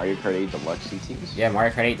 Mario Kart 8 Deluxe CTs? Yeah,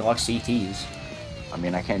 Mario Kart 8 Deluxe CTs. I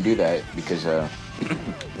mean, I can't do that because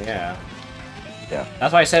yeah. Yeah.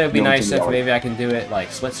 That's why I said it'd be nice if maybe I can do it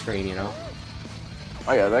like split screen, you know?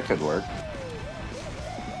 Oh yeah, that could work.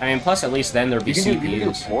 I mean, plus at least then there'd be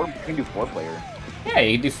CPUs. You can do 4-player. Yeah,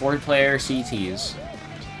 you can do 4-player CTs.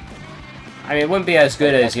 I mean, it wouldn't be as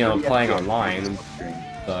good as, you know, playing online,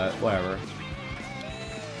 but whatever.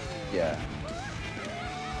 Yeah.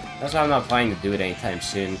 That's why I'm not planning to do it anytime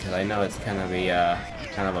soon, because I know it's gonna be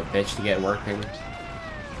kind of a bitch to get working.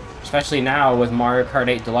 Especially now with Mario Kart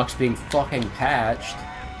 8 Deluxe being fucking patched.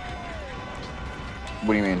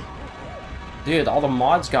 What do you mean? Dude, all the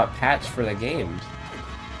mods got patched for the game.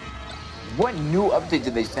 What new update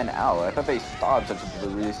did they send out? I thought they stopped after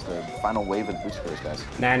they released the final wave of the Boost Course, guys.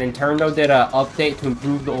 Now, Nintendo did an update to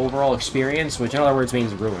improve the overall experience, which in other words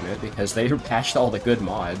means ruin it, because they patched all the good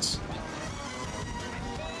mods.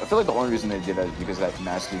 I feel like the only reason they did that is because of that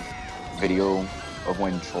massive video of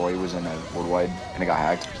when Troy was in a worldwide and it got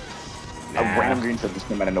hacked. A random green ship just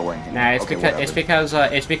came out of nowhere. Nah, it's Okay, because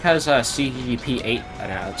whatever. it's because CGP 8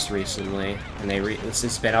 announced recently, and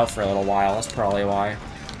it's been out for a little while. That's probably why.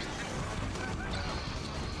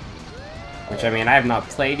 Which, I mean, I have not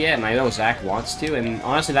played yet, and I know Zach wants to, and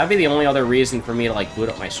honestly, that'd be the only other reason for me to, like, boot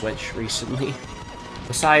up my Switch recently.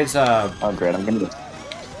 Besides, Oh, great,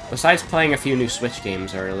 besides playing a few new Switch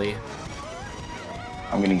games early.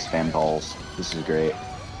 I'm getting spam calls. This is great.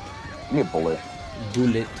 Give me a bullet.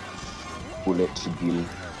 Bullet. Bullet to deal.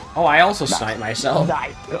 Oh, I also sniped myself.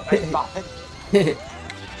 Nice.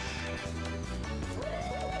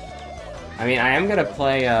 I mean, I am gonna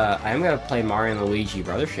play Mario and Luigi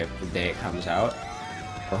Brothership the day it comes out.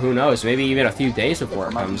 Or who knows, maybe even a few days before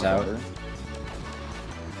it comes out.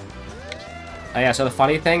 Oh yeah, so the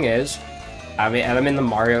funny thing is, I'm in the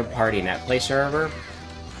Mario Party NetPlay server,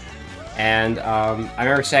 and I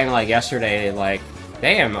remember saying, like, yesterday, like,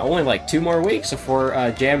 damn, only, like, 2 more weeks before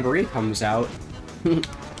Jamboree comes out.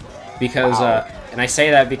 Because, wow. and I say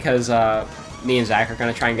that because, me and Zach are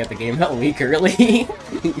gonna try and get the game out a week early.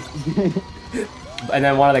 And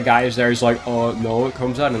then one of the guys there is like, oh, no, it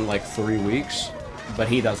comes out in, like, 3 weeks. But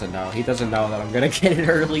he doesn't know. He doesn't know that I'm gonna get it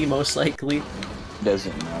early, most likely.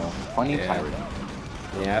 Doesn't know. Funny pirate.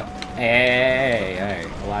 Yeah. Hey,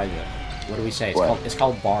 Elijah. What do we say? It's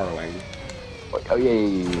called borrowing. Oh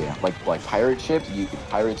yeah. Like pirate ship.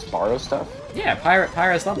 Pirates borrow stuff. Yeah,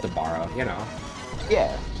 pirates love to borrow. You know.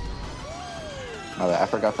 Yeah. No, I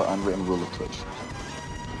forgot the unwritten rule of Twitch.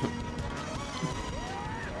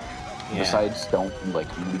 Yeah. Besides, don't like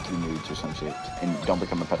leak your nudes or some shit, and don't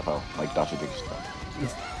become a pedophile like Dr. Dick stuff.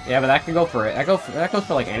 Yeah, but that could go for it. That goes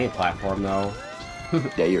for like any platform though.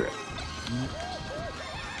 Yeah, you're right.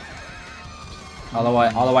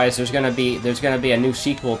 Otherwise, there's gonna be a new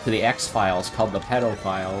sequel to the X-Files called the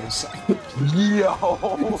Pedophiles. Yo.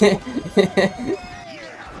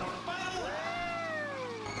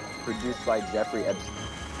 Produced by Jeffrey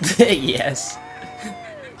Epstein. Yes.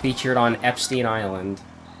 Featured on Epstein Island.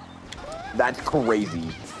 That's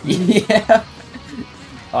crazy. Yeah.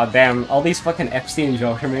 Oh damn! All these fucking Epstein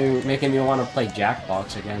jokes are making me want to play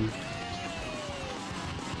Jackbox again.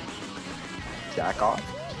 Jack off?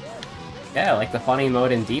 Yeah, like the funny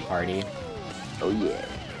mode in D-Party. Oh yeah.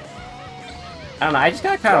 I don't know. I just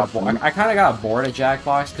got kind of bored. I kind of got bored of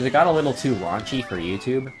Jackbox because it got a little too raunchy for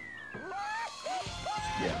YouTube.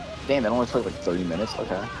 Yeah. Damn, that only took like 30 minutes.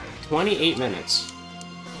 Okay. 28 minutes.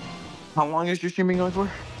 How long is your streaming going for?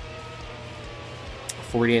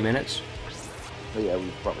 48 minutes. Oh yeah, we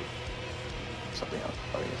probably something else.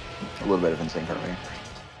 Probably a little bit of Insane Kart Wii.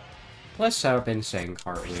 Let's set up Insane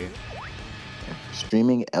Kart Wii.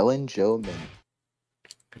 Streaming Ellen Joe Menu.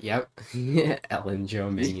 Yep. Ellen Joe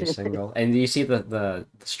Menu single. And do you see the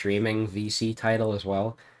streaming VC title as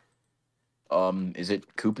well? Is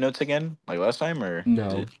it Coop Notes again, like last time, or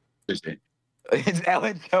no? It's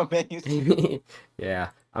Ellen Joe Menu. Yeah,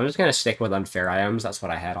 I'm just gonna stick with unfair items. That's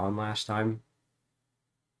what I had on last time.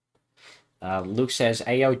 Luke says,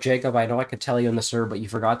 "Ayo, Jacob, I know I could tell you in the server, but you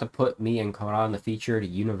forgot to put me and Koda in the featured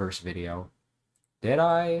universe video. Did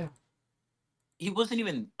I?" He wasn't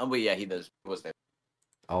even. Oh wait, yeah, he does. Was there?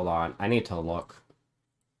 Hold on, I need to look.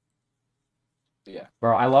 Yeah,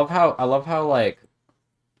 bro, I love how like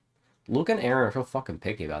Luke and Aaron are so fucking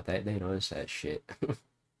picky about that. They notice that shit.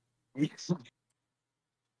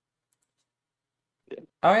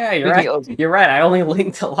 Oh yeah, you're right. You're right. I only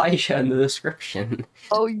linked Elijah in the description.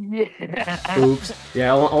 Oh yeah. Oops.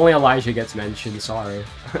 Yeah, only Elijah gets mentioned. Sorry.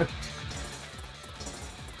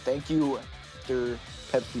 Thank you, Mr.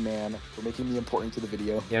 Pepsi Man, for making me important to the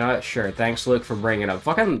video. You know what? Sure. Thanks, Luke, for bringing it up.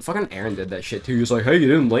 Fucking Aaron did that shit too. He was like, "Hey, you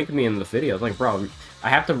didn't link me in the video." I was like, "Bro,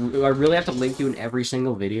 I really have to link you in every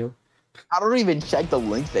single video." I don't even check the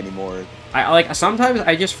links anymore. I sometimes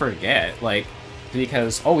I just forget, like.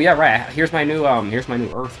 Because oh yeah, right. Here's my new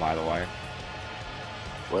Earth, by the way.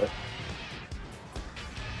 What?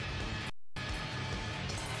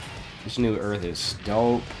 This new Earth is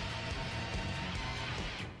dope.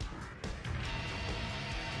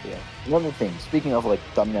 Yeah. Another thing. Speaking of like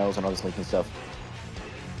thumbnails and all this linking stuff,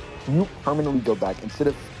 can you permanently go back instead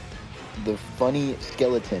of the funny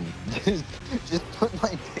skeleton? just put my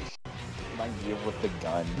picture. You with the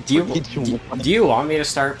gun. Do you want me to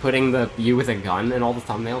start putting the you with a gun in all the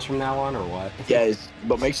thumbnails from now on, or what? Yes,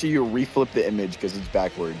 but make sure you reflip the image because it's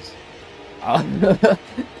backwards.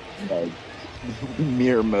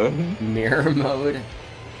 Mirror mode. Mirror mode.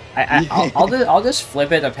 I'll just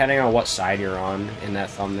flip it depending on what side you're on in that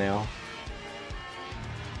thumbnail.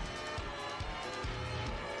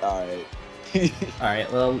 All right. All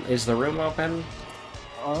right. Well, is the room open?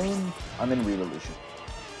 I'm in Revolution.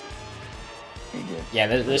 Yeah,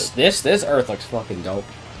 this Earth looks fucking dope.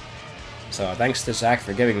 So thanks to Zach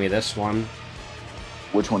for giving me this one.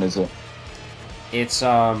 Which one is it? It's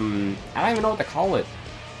I don't even know what to call it,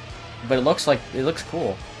 but it looks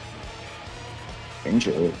cool.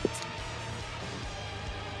 Enjoy it.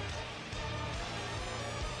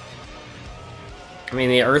 I mean,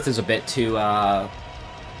 the Earth is a bit too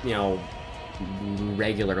you know,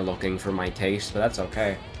 regular looking for my taste, but that's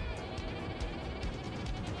okay.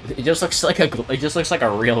 It just looks like a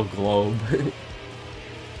real globe.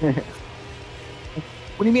 What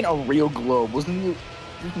do you mean a real globe? Wasn't the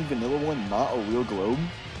freaking vanilla one not a real globe?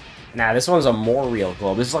 Nah, this one's a more real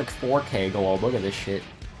globe. This is like 4K globe. Look at this shit.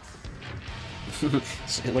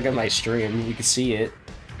 Look at my stream. You can see it.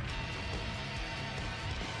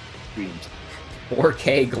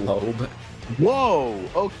 4K globe. Whoa!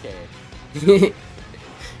 Okay. Is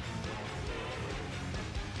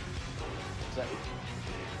that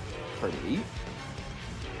part 8?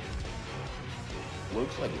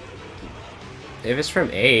 Looks like it. If it's from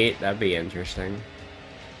 8, that'd be interesting.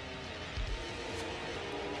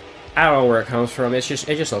 I don't know where it comes from. It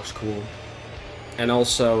just looks cool. And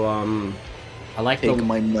also, I like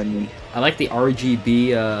my money. I like the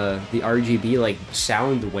RGB like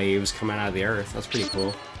sound waves coming out of the Earth. That's pretty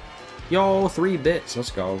cool. Yo, 3 bits. Let's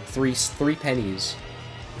go. 3 pennies.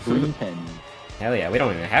 3 pennies. Hell yeah, we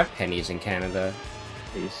don't even have pennies in Canada.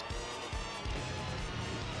 Peace.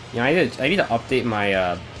 You know, I need to update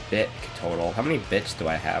my bit total. How many bits do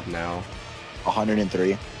I have now?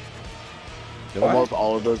 103. Do Almost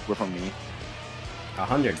all of those were from me.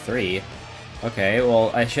 103? Okay,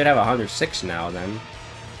 well, I should have 106 now, then.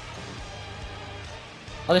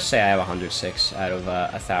 I'll just say I have 106 out of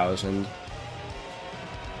 1,000.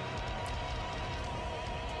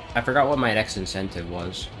 I forgot what my next incentive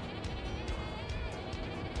was.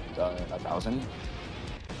 1,000?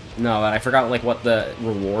 No, but I forgot, like, what the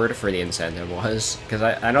reward for the incentive was. Because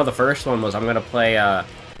I know the first one was I'm gonna play, I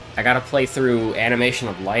gotta play through Animation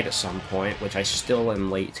of Light at some point, which I still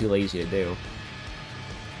am too lazy to do.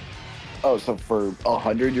 Oh, so for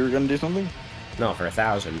 100 you were gonna do something? No, for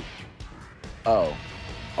 1,000. Oh.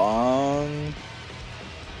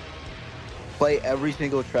 Play every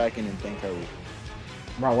single track in Insane.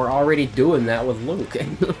 Bro, we're already doing that with Luke.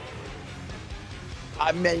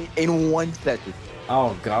 I meant in one session.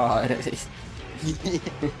 Oh, God.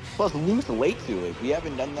 Plus, Luke's late to it. We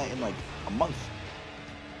haven't done that in like a month.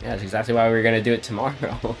 Yeah, that's exactly why we were gonna do it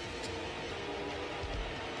tomorrow.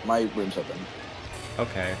 My room's open.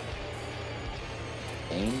 Okay.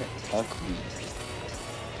 FKW.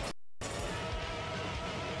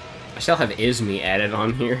 I still have Izmi added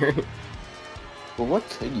on here. Well, what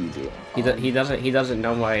could you do? He doesn't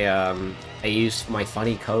know I used my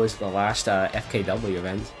funny codes the last FKW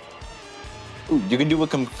event. Ooh, you can do a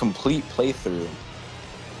complete playthrough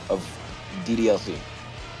of DDLC.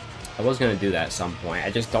 I was gonna do that at some point.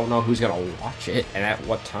 I just don't know who's gonna watch it and at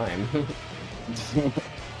what time.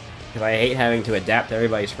 Because I hate having to adapt to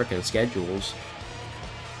everybody's freaking schedules.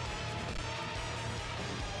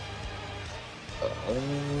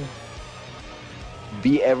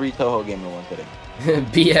 Beat every Toho game in one sitting.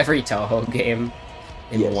 Beat every Toho game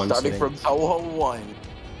in one starting sitting. from Toho 1.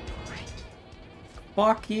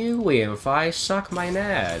 Fuck you if I suck my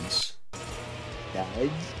nads. Nads?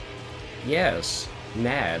 Yes,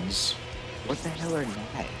 nads. What the hell are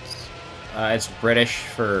nads? It's British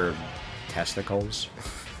for testicles.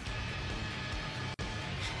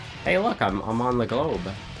 Hey, look, I'm on the globe.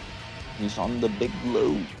 He's on the big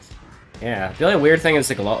globe. Yeah, the only weird thing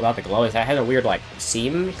is about the globe is that it has a weird, like,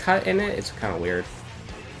 seam cut in it. It's kind of weird.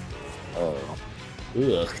 Oh.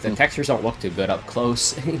 Ugh, the textures don't look too good up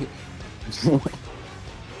close.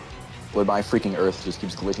 Well, my freaking Earth just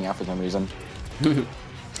keeps glitching out for some reason. Then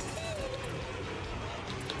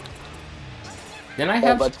I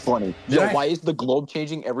have... Oh, that's funny. Why is the globe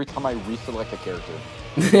changing every time I reselect a character?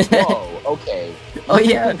 Whoa, okay. Oh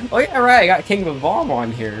yeah, right, I got King of the Bomb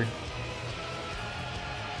on here.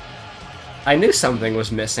 I knew something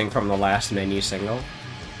was missing from the last menu single.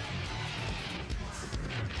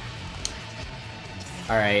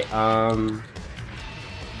 Alright,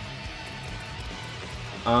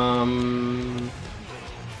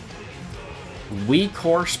 Wii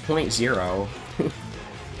Course .0.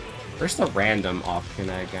 Where's the random option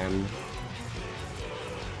again?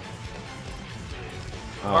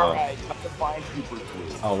 Alright, time to find Super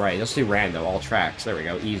Clue. Oh, right, let's do random, all tracks. There we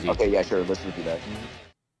go, easy. Okay, yeah, sure, let's just do that.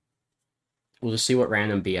 We'll just see what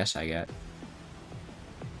random BS I get.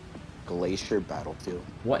 Glacier Battlefield.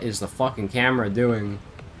 What is the fucking camera doing?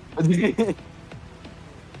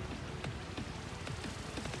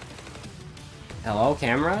 Hello,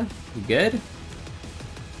 camera? You good?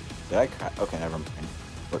 Did I crash? Okay, never mind.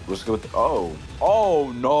 Let's go with.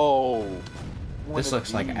 Oh no! This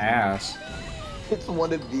looks like ass. It's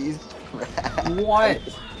one of these. What?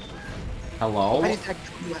 Hello?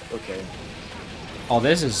 Okay. Oh,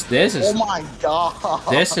 this is. Oh my god!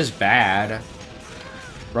 This is bad,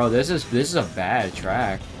 bro. This is a bad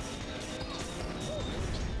track.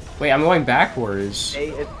 Wait, I'm going backwards.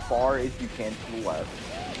 Stay as far as you can to the left.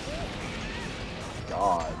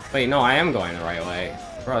 God. Wait, no, I am going the right way.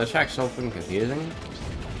 Bro, this track's so fucking confusing.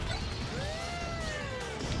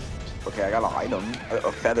 Okay, I got an item.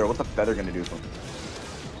 A feather. What's a feather gonna do for me?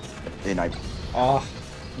 Oh,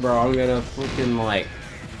 bro, I'm gonna fucking, like,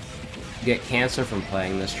 get cancer from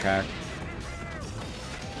playing this track.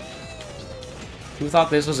 Who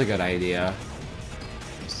thought this was a good idea?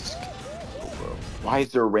 Why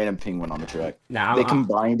is there a random penguin on the track? Nah, I'm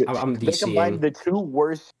DCing. They combined the 2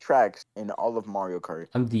 worst tracks in all of Mario Kart.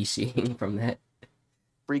 I'm DCing from that.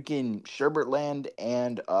 Freaking Sherbert Land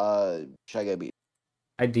and Shaggy Beat.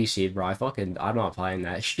 I DC'd, bro. I'm not playing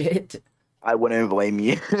that shit. I wouldn't blame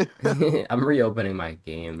you. I'm reopening my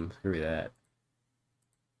game. Screw that.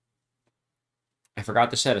 I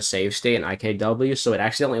forgot to set a save state in IKW, so it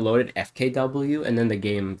accidentally loaded FKW, and then the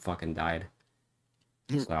game fucking died.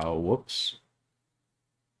 So, whoops.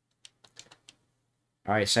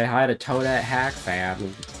 Alright, say hi to Toadette Hack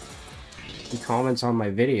Fan. He comments on my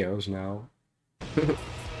videos now.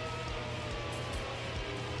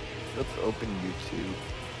 Let's open YouTube.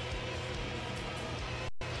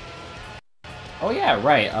 Oh yeah,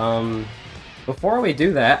 right. Before we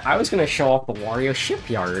do that, I was gonna show off the Wario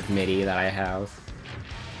Shipyard MIDI that I have.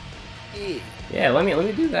 Yeah, let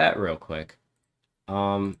me do that real quick.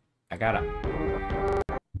 I gotta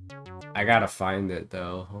find it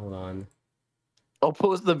though. Hold on. I'll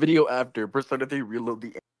post the video after. Persona 3 reload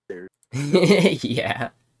the answer. Yeah.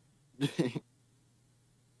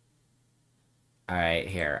 Alright,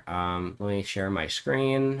 here. Let me share my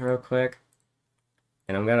screen real quick.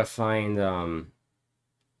 And I'm gonna find,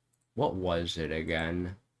 what was it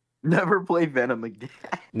again? Never play Venom again.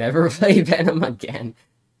 Never play Venom again.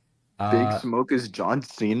 Big Smoke is John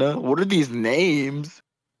Cena? What are these names?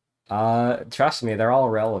 Trust me, they're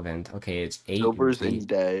all relevant. Okay, it's 8. Silver's in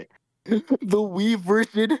Day. The Wii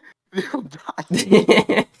version.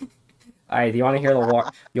 Alright, do you want to hear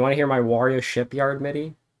you want to hear my Wario Shipyard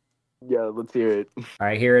MIDI? Yeah, let's hear it.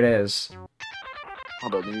 Alright, here it is.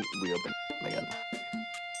 Hold on, let me reopen it again.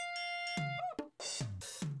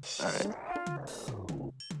 Alright.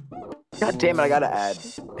 God damn it, I gotta add.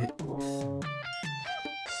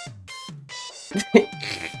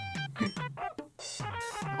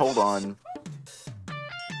 Hold on.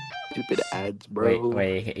 Stupid ads, bro.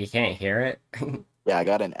 Wait, you can't hear it? Yeah, I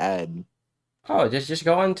got an ad. Oh, just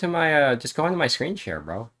go into my screen share,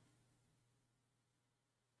 bro.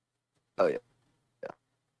 Oh yeah.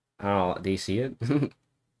 Oh, do you see it?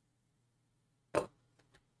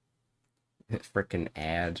 Freaking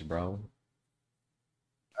ads, bro.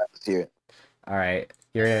 Let's hear it. Alright,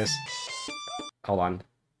 here it is. Hold on.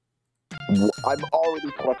 I'm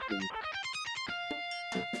already collecting.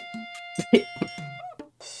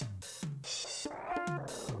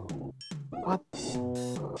 What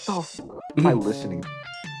the f am I listening?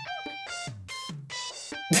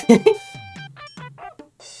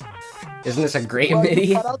 Isn't this a great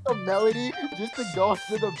MIDI? Cut out the melody just to go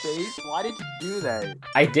to the bass. Why did you do that?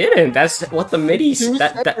 I didn't. That's what the MIDI.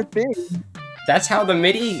 Things. That's how the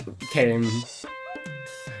MIDI came.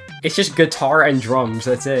 It's just guitar and drums.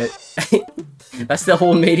 That's it. That's the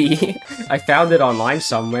whole MIDI. I found it online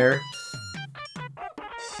somewhere.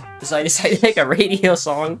 So I decided to make a radio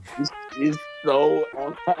song. This is so.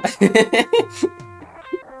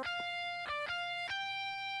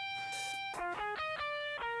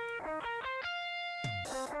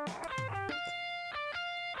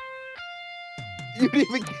 You didn't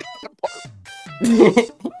even get that part.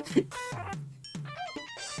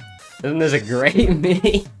 Isn't this a great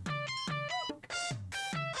MIDI?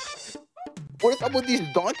 What is up with these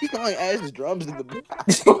Donkey Kong ass drums in the back?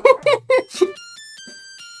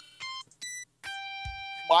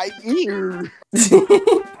 My ear.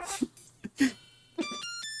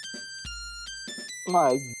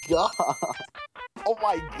 My god. Oh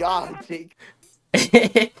my god, Jake.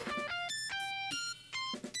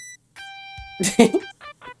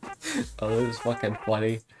 Oh, this is fucking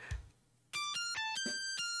funny.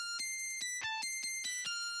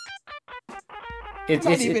 It's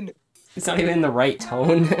not even in the right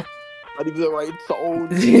tone. Not even the right tone.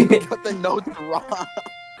 You got the notes wrong.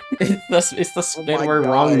 It's the spin word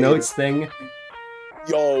wrong notes thing.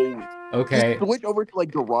 Yo. Okay. Just switch over to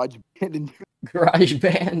like GarageBand and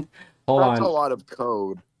GarageBand. Hold on. That's a lot of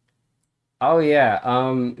code. Oh yeah,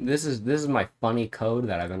 this is my funny code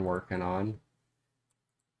that I've been working on.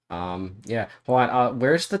 Yeah. Hold on,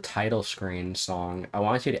 where's the title screen song? I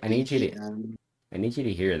need you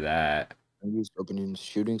to hear that. Used opening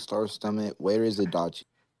shooting star stomach. Where is Adachi?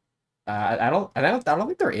 I don't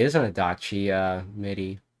think there is an Adachi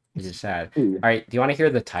MIDI, which is sad. Hey, Alright, do you want to hear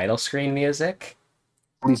the title screen music?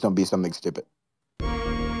 please don't be something stupid.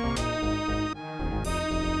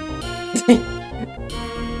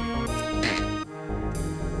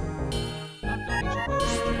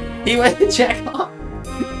 He went to check off.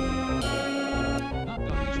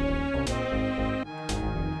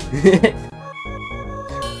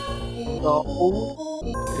 No.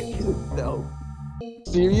 No.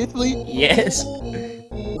 Seriously? Yes.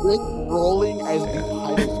 Rick rolling as the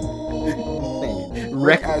title is insane.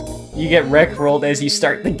 Rick, you get Rick rolled as you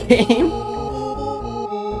start the game.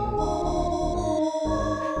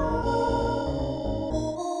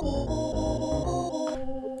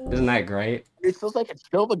 Isn't that great? It feels like a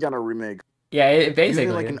Silva Gunner remake. Yeah, it Even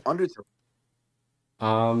basically. like an Undertale.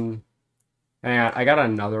 Hang on, I got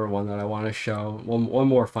another one that I want to show. One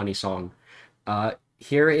more funny song.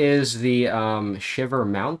 Here is the Shiver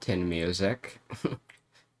Mountain music.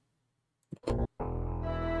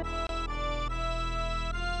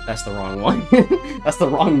 That's the wrong one. That's the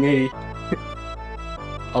wrong MIDI.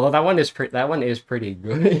 Although that one is pretty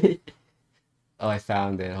good. Oh, I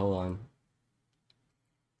found it. Hold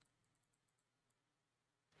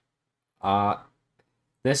on.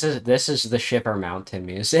 This is the Shiver Mountain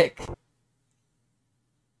music.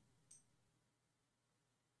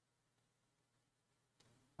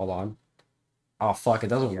 Hold on. Oh fuck! It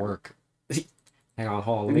doesn't work. Hang on,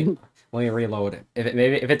 hold on. Let me reload it. If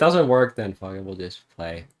it doesn't work, then fuck it. We'll just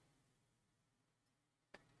play.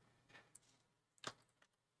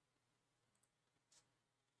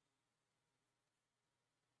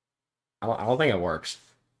 I don't think it works.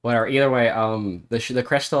 Whatever. Either way,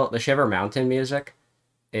 the Shiver Mountain music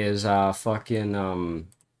is fucking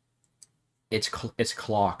it's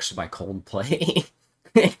Clocks by Coldplay.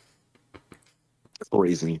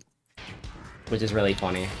 Crazy. Which is really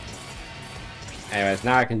funny. Anyways,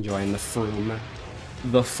 now I can join the Froom.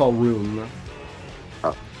 The Faroom.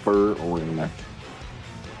 Fur-room.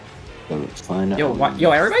 So it's fun.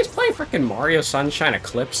 Yo, everybody's playing freaking Mario Sunshine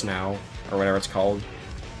Eclipse now, or whatever it's called.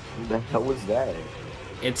 What the hell was that?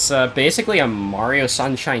 It's basically a Mario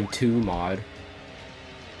Sunshine 2 mod.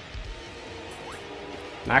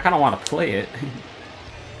 And I kind of want to play it.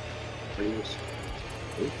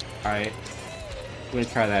 Alright. Let me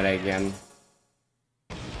try that again.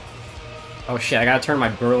 Oh shit, I gotta turn my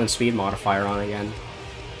Berlin speed modifier on again.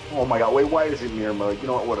 Oh my god, wait, why is it mirror mode? You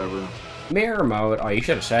know what, whatever. Mirror mode? Oh, you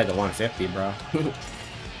should have said the 150, bro.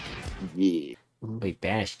 Yeah. Wait,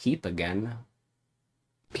 banished keep again.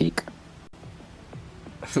 Peak.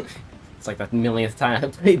 It's like the millionth time I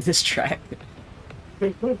played this track.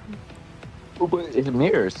 Oh, but it's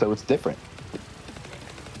mirrors, so it's different.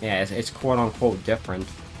 Yeah, it's quote-unquote different.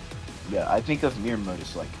 Yeah, I think of mirror mode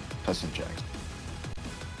is like custom checks.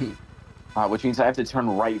 Which means I have to turn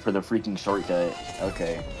right for the freaking shortcut.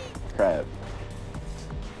 Okay. Crap.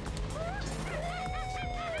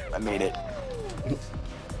 I made it.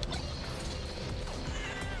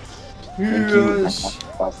 Yes.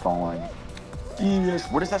 That's falling.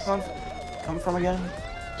 Yes. Where does that song come from again?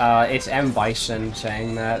 It's M. Bison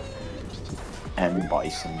saying that. M.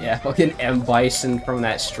 Bison. Yeah, fucking M. Bison from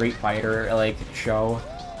that Street Fighter, like, show.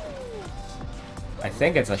 I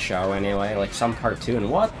think it's a show anyway, like some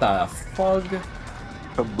cartoon. What the fuck?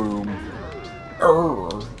 Kaboom.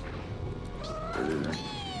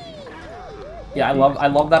 Yeah, I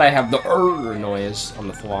love that I have the noise on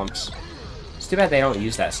the thwomps. It's too bad they don't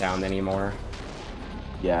use that sound anymore.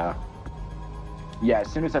 Yeah. Yeah,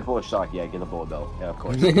 as soon as I pull a shock, yeah, get a bullet belt. Yeah, of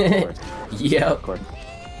course. Of course. Yep. Of course.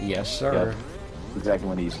 Yes, sir. Yep. Exactly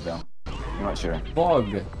what he used to do. I'm not sure.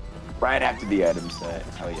 Bug. Right after the item set.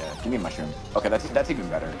 Hell yeah. Give me a mushroom. Okay, that's even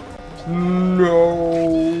better.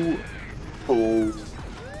 No. Oh.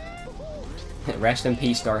 Rest in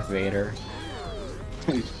peace, Darth Vader.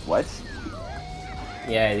 What?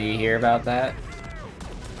 Yeah, do you hear about that?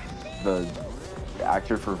 The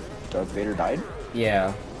actor for Darth Vader died?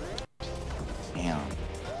 Yeah. Damn.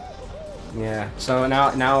 Yeah. So now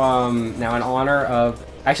in honor of...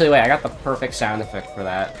 Actually, wait, I got the perfect sound effect for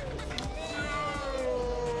that.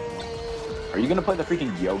 Are you gonna play the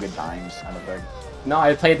freaking yoga dimes sound effect? No,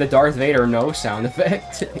 I played the Darth Vader no sound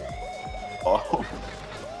effect. Oh.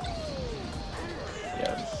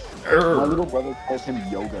 Yeah. My little brother calls him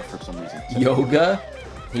yoga for some reason. Yoga?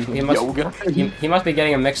 He must, Yoga? he must be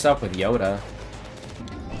getting him mixed up with Yoda.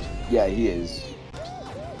 Yeah, he is.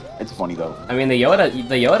 It's funny though. I mean, the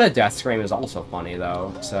Yoda death scream is also funny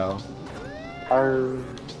though. So.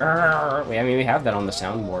 I mean, we have that on the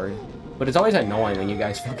soundboard, but it's always annoying when you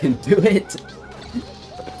guys fucking do it.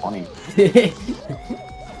 It's funny.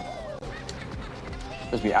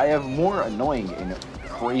 Trust me, I have more annoying and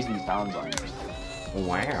crazy sounds on it.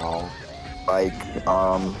 Wow. Like,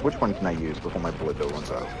 which one can I use before my bullet bill runs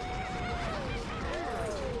out?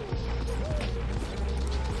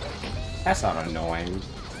 That's not annoying.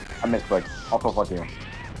 I missed, like, also fuck you.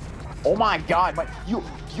 Oh my god,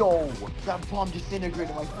 yo, that bomb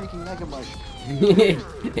disintegrated my freaking Mega Mush.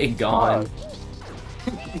 It gone.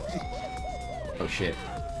 Oh shit.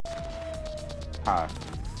 Ah.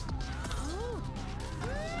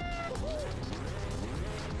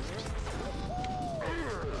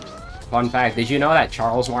 Fun fact, did you know that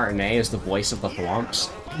Charles Martinet is the voice of the Thwomps?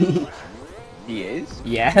 He is?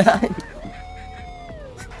 Yeah.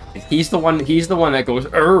 He's the one that goes,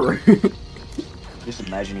 "Urgh." Just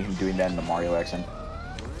imagining him doing that in the Mario accent.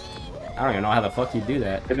 I don't even know how the fuck you do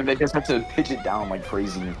that. And then they just have to pitch it down like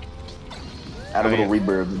crazy. Add a little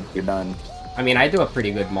reverb, you're done. I mean, I do a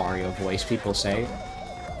pretty good Mario voice, people say.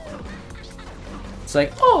 It's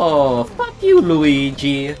like, oh, fuck you,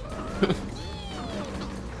 Luigi.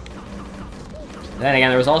 Then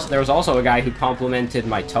again, there was also a guy who complimented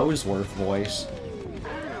my Toadsworth voice.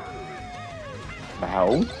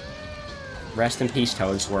 How? Rest in peace,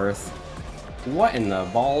 Toadsworth. What in the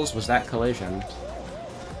balls was that collision?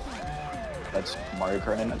 That's Mario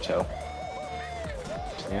Kart in a nutshell.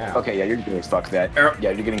 Yeah. Okay, yeah, you're getting fuck that.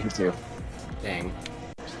 Yeah, you're getting hit too. Dang.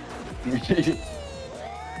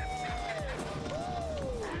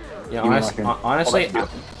 You know, honestly,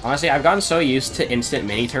 I've gotten so used to instant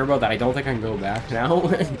mini turbo that I don't think I can go back now.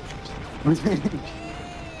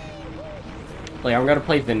 Like, I'm gonna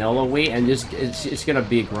play vanilla Wii and just it's gonna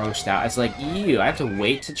be grossed out. It's like, ew, I have to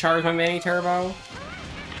wait to charge my mini turbo.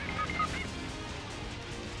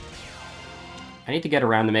 I need to get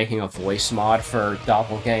around to making a voice mod for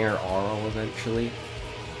Doppelganger Aro eventually.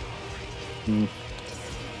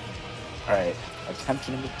 Alright, attempt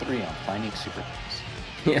number 3 on finding Super Quiz.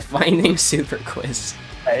 Yeah, finding Super Quiz.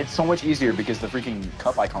 It's so much easier because the freaking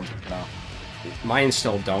cup icons are now. Mine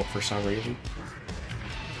still don't for some reason.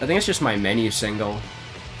 I think it's just my menu single.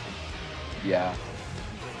 Yeah.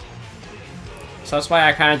 So that's why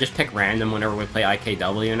I kind of just pick random whenever we play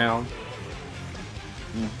IKW now.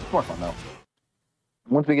 It's more fun though.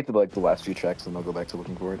 Once we get to like the last few tracks, then I'll go back to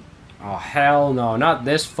looking for it. Oh hell no, not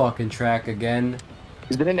this fucking track again.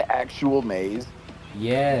 Is it an actual maze?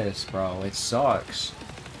 Yes, bro, it sucks.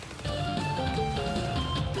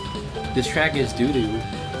 This track is doo-doo.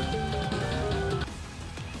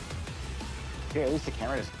 Yeah, at least the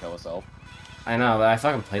camera doesn't kill itself. I know, but I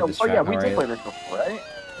fucking played this track yeah, we already. did play this before, right?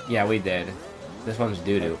 Yeah, we did. This one's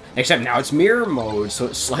doo-doo. Except now it's mirror mode, so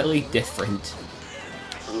it's slightly different.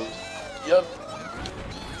 Yep.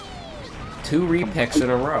 2 repicks in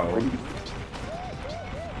a row.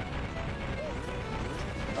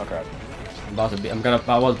 Okay.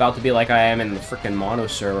 I was about to be like I am in the frickin' mono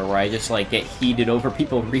server where I just like get heated over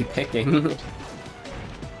people repicking.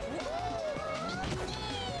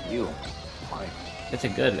 You. It's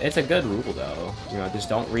a good rule though. You know, just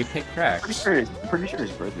don't repick tracks. Pretty sure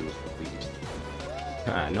his birthday was completed.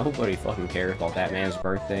 Nobody fucking cares about that man's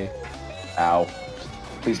birthday. Ow.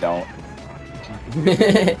 Please don't.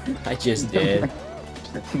 I just did.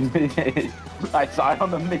 I saw it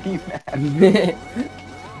on the mini map.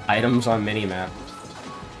 Items on minimap.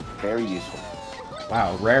 Very useful.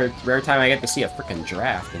 Wow, rare time I get to see a frickin'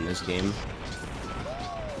 draft in this game.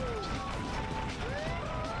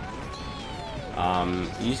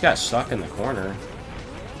 You just got stuck in the corner.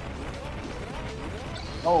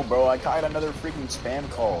 Oh, bro, I caught another freaking spam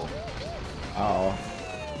call. Oh.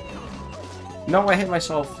 No, I hit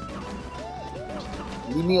myself.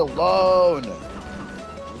 Leave me alone.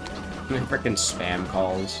 Frickin' spam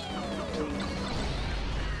calls.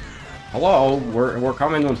 Hello, we're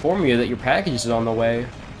coming to inform you that your package is on the way.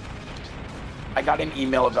 I got an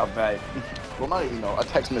email about that. Well, not an email, a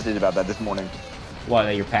text message about that this morning. What,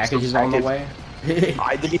 that your package is on the way?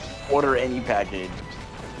 I didn't order any package.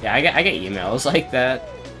 Yeah, I get emails like that.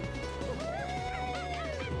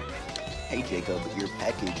 Hey Jacob, your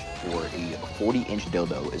package for a 40-inch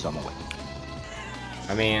dildo is on the way.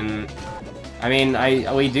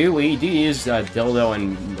 We do use dildo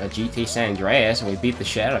in GT San Andreas, and we beat the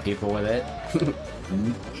shit out of people with it.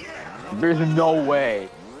 There's no way.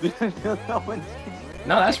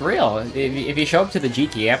 No, that's real. If you show up to the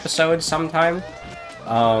GT episode sometime,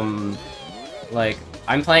 like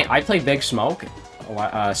I play Big Smoke,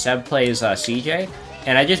 Seb plays CJ,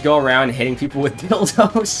 and I just go around hitting people with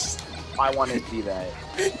dildos. I want to see that.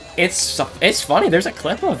 It's funny. There's a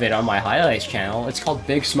clip of it on my highlights channel. It's called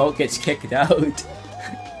 "Big Smoke Gets Kicked Out."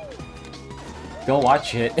 Go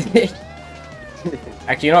watch it.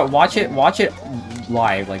 Actually, you know what? Watch it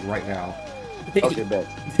live, like right now. Okay, bet.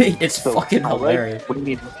 It's So, fucking highlights? hilarious. What do you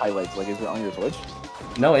mean highlights? Like, is it on your Twitch?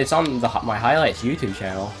 No, it's on my highlights YouTube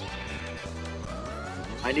channel.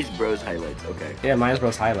 Mine is Bros Highlights. Okay. Yeah, mine's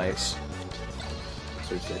both highlights.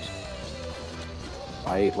 Search this.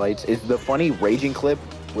 Highlights. Is the funny raging clip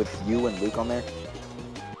with you and Luke on there?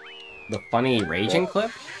 The funny raging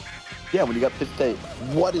clip? Yeah, when you got pissed at.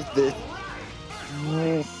 What is this?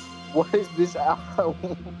 What is this?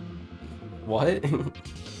 What?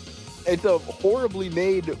 It's a horribly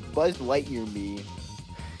made Buzz Lightyear me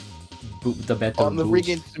Boop the better on the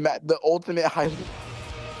freaking the ultimate highlight.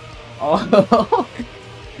 Oh.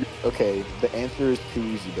 Okay, the answer is too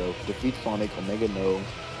easy though. Defeat Sonic, Omega no.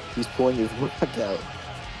 He's pulling his work out.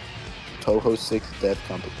 Toho 6 Death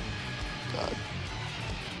Company. God.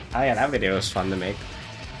 Oh yeah, that video was fun to make.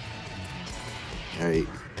 Alright.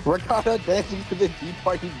 Ricardo dancing to the Tea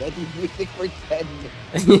Party menu music for 10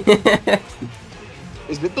 minutes.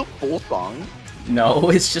 Is it the full song? No,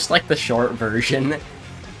 it's just like the short version.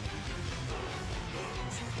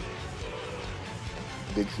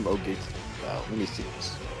 Big Smoke gets out. Let me see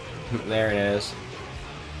this. There it is.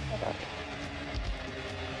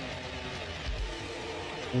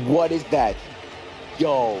 What is that?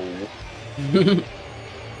 Yo. What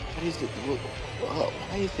is it?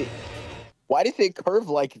 Why is it? Why does it curve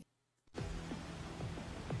like?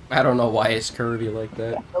 I don't know why it's curvy like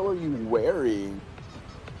that. What the hell are you wearing?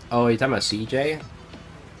 Oh, you talking about CJ?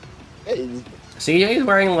 Hey, CJ is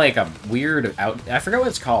wearing like a weird I forget what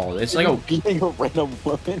it's called. It's like a being a random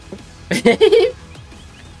woman. This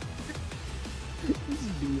is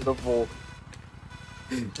beautiful.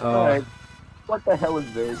 Alright. What the hell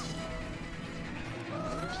is this?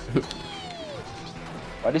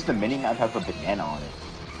 Why does the mini map have a banana on it?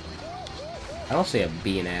 I don't see a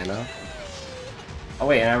banana. Oh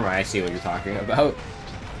wait, never mind. I see what you're talking about.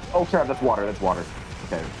 Oh crap, that's water, that's water.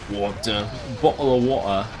 Okay. Water. Bottle of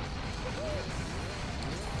water.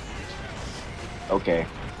 Okay.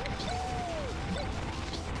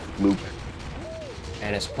 Loop.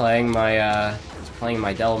 And it's playing my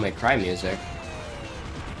Devil May Cry music.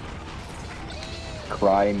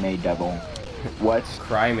 Cry May Devil. What?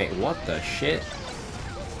 Cry May, what the shit?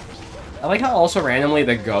 I like how also randomly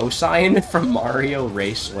the go sign from Mario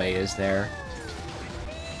Raceway is there.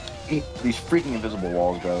 These freaking invisible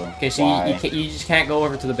walls, bro. Okay, so you just can't go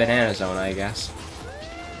over to the banana zone, I guess.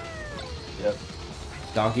 Yep.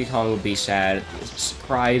 Donkey Kong would be sad.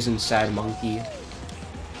 Cries and sad monkey.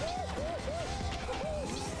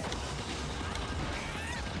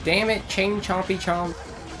 Damn it, Chain Chompy Chomp.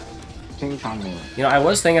 Ching Chong Me. You know, I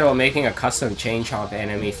was thinking about making a custom Chain Chomp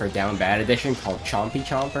enemy for Down Bad Edition called Chompy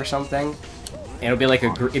Chomp or something. And it'd be like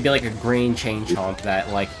a green Chain Chomp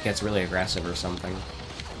that like gets really aggressive or something.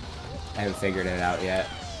 I haven't figured it out yet.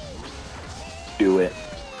 Do it.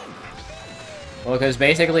 Well, because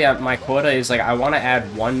basically my quota is like I want to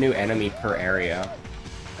add one new enemy per area.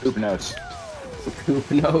 Poop notes.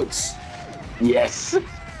 Poop notes. Yes.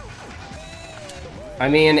 I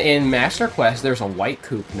mean, in Master Quest, there's a white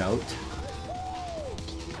Coop note.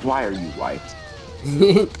 Why are you white?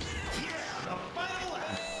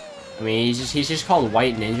 I mean, he's just called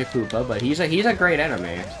White Ninja Koopa, but he's a great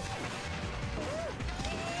enemy.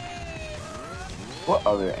 What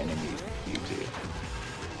other enemies do you do?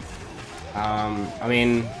 I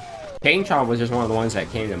mean, Chain Chomp was just one of the ones that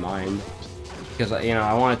came to mind. Because, you know,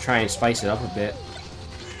 I want to try and spice it up a bit.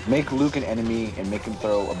 Make Luke an enemy and make him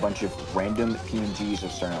throw a bunch of random PNGs of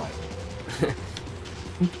Sternlight.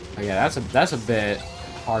 Oh, yeah, that's a bit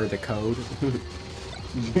hard to code.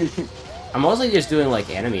 I'm mostly just doing, like,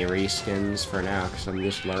 enemy reskins for now, because I'm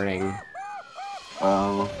just learning.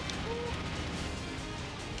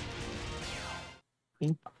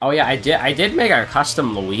 Oh yeah, I did make a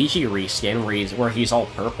custom Luigi reskin where he's all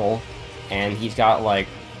purple, and he's got like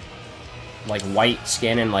white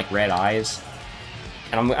skin and like red eyes,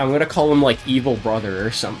 and I'm gonna call him like Evil Brother or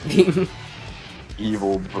something.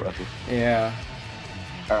 Evil brother. Yeah.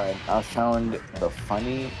 All right, I found the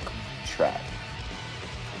funny trap.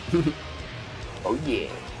 Oh yeah.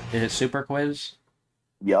 Is it Super Quiz?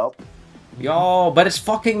 Yup. Yo, but it's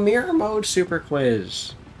fucking mirror mode Super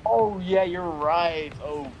Quiz. Oh yeah, you're right.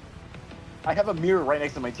 Oh, I have a mirror right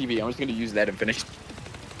next to my TV. I'm just gonna use that and finish.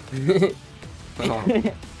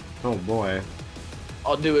 Oh boy.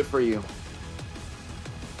 I'll do it for you.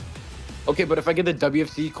 Okay, but if I get the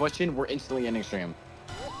WFC question, we're instantly ending stream.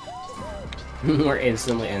 We're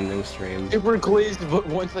instantly ending stream. Super quiz, but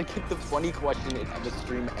once I get the funny question, the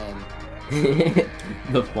stream ends.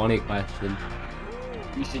 The funny question.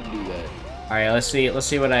 We should do that. Alright, let's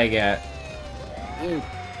see what I get.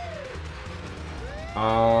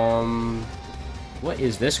 What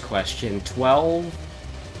is this question? 12,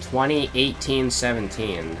 20, 18,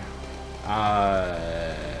 17. 18?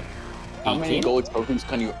 How many gold tokens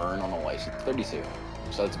can you earn on a license? 32.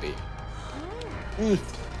 So that's B.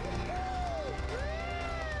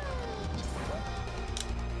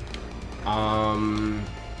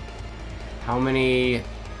 How many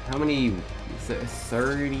 30?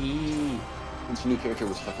 Which new character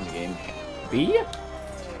was stuck in the game? B?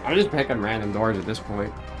 I'm just picking random doors at this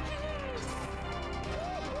point.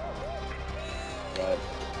 But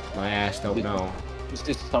My ass don't know. This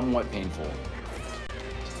is somewhat painful.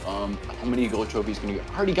 How many gold trophies can you get?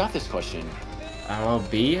 I already got this question. I don't know,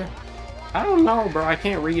 B? I don't know, bro. I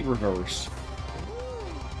can't read reverse.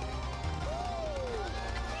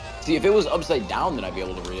 See, if it was upside down, then I'd be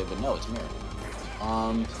able to read it, but no, it's mirror.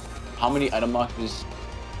 How many item boxes?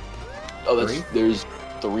 Oh, that's there's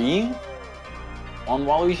 3 on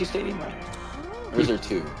Waluigi Stadium, right? Or is there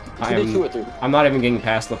 2? Is there 2 or 3? I'm not even getting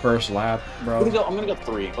past the first lap, bro. I'm gonna go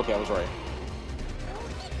 3. Okay, I was right.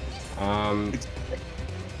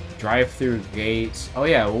 Drive through gates. Oh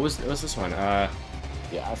yeah, what's this one? Yeah,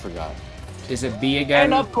 I forgot. Is it B again?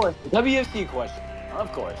 And of course, WFC question.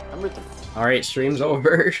 Of course, number 3. All right, stream's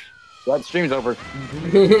over. That stream's over.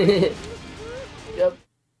 Yep.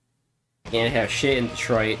 Can't have shit in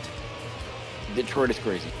Detroit. Detroit is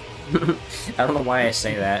crazy. I don't know why I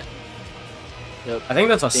say that. Yep. I think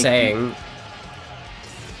that's a saying.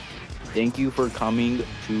 Thank you for coming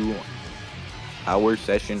to our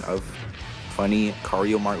session of funny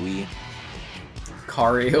Mario Kart Wii.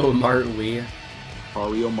 Mario Kart Wii.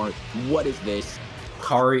 Mario Kart. What is this?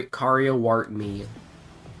 Mario Kart me.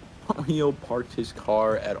 Mario parked his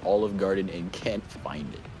car at Olive Garden and can't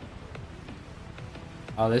find it.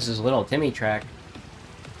 Oh, this is Little Timmy track.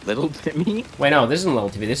 Little Timmy? Wait, no, this isn't Little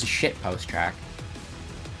Timmy. This is Shitpost track.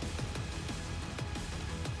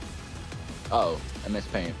 Oh, MS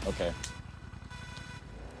Paint. Okay.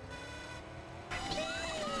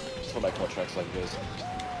 That's what I call tracks like this.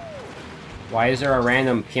 Why is there a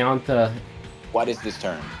random Pianta? What is this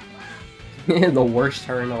turn? The worst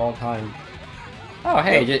turn of all time. Oh,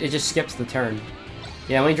 hey, it just skips the turn.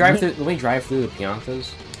 Yeah, let me drive through. Let me drive through the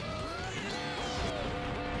Piantas.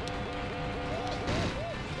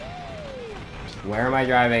 Where am I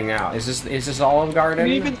driving now? Is this Olive Garden?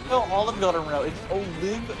 You didn't even spell Olive Garden right. It's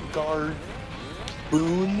Olive Garden,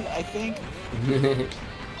 I think.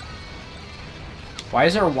 Why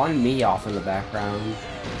is there one me off in the background?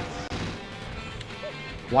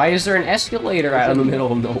 Why is there an escalator out in the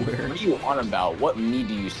middle of nowhere? What are you on about? What me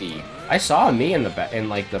do you see? I saw a me in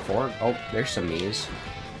like the fork. Oh, there's some me's.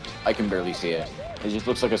 I can barely see it. It just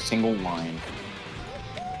looks like a single line.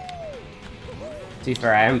 To be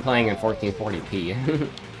fair, I am playing in 1440p.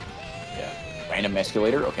 Yeah. Random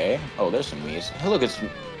escalator, okay. Oh, there's some me's. Hey, look, it's...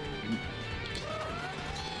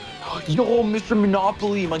 Yo, Mr.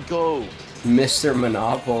 Monopoly, my go! Mr.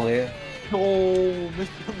 Monopoly. No,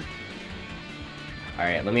 Mr.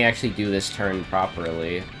 Alright, let me actually do this turn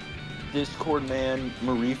properly. Discord man,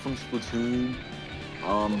 Marie from Splatoon.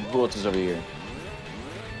 Who else is over here?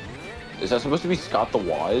 Is that supposed to be Scott the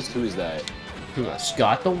Wise? Who is that?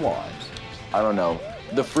 Scott the Wise. I don't know.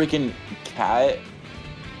 The freaking cat.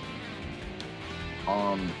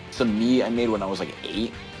 Some me I made when I was like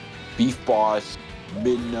 8. Beef Boss,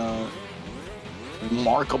 Midna,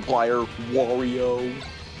 Markiplier, Wario.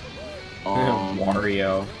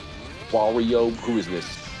 Wario. Wario, who is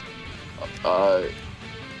this?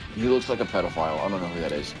 He looks like a pedophile. I don't know who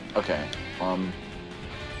that is. Okay.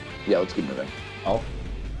 Yeah, let's keep moving. Oh.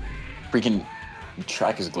 Freaking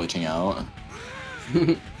track is glitching out.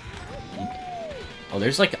 Oh,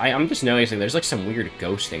 there's like, I'm just noticing there's like some weird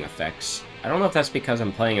ghosting effects. I don't know if that's because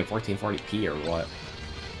I'm playing in 1440p or what.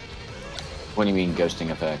 What do you mean ghosting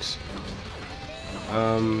effects?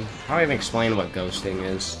 How do I even explain what ghosting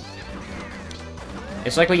is?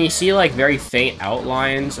 It's like when you see like very faint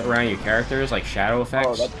outlines around your characters, like shadow effects.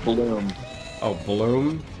 Oh, that's Bloom. Oh,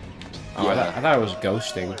 Bloom? Oh, Yeah. I thought it was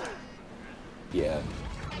ghosting. Yeah.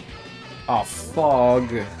 Oh, fog.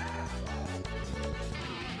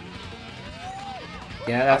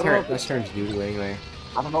 Yeah, that turn's doo anyway.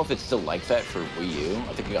 I don't know if it's still like that for Wii U.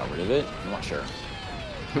 I think we got rid of it. I'm not sure.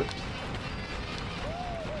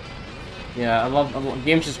 Yeah, I love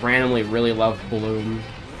games just randomly really love Bloom.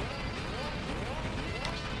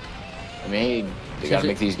 I mean, they gotta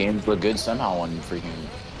make these games look good somehow on freaking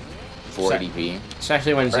 480p.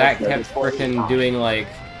 Especially when Zach kept frickin' doing like,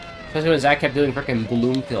 especially when Zach kept doing frickin'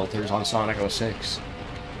 bloom filters on Sonic 06.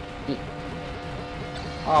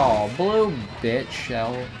 Oh, blue bitch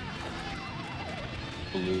shell.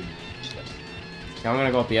 Blue. Now I'm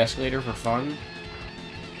gonna go up the escalator for fun.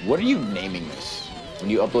 What are you naming this? When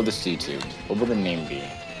you upload this to YouTube, what will the name be?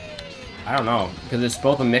 I don't know, because it's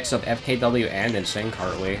both a mix of FKW and Insane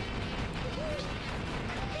Kart Wii.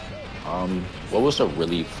 What was a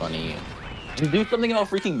really funny... Do something about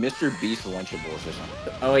freaking MrBeast Lunchables or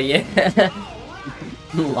something. Oh yeah.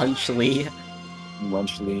 Lunchly.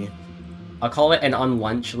 Lunchly. I'll call it an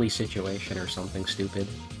unlunchly situation or something stupid.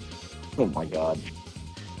 Oh my god.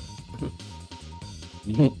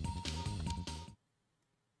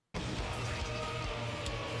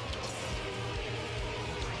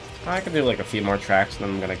 I could do like a few more tracks,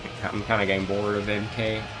 and then I'm kind of getting bored of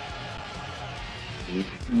MK.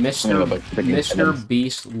 Mr.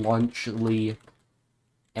 Beast Lunchly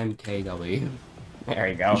MKW. There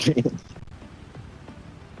you go.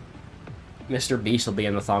 Mr. Beast will be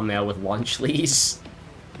in the thumbnail with Lunchlies.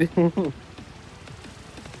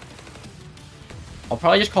 I'll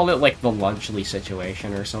probably just call it like the Lunchly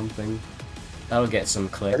situation or something. That'll get some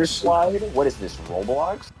clicks. Slide? What is this,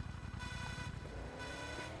 Roblox?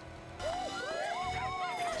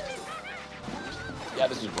 Yeah,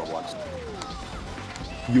 this is Roblox.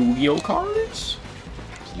 Yu-Gi-Oh cards?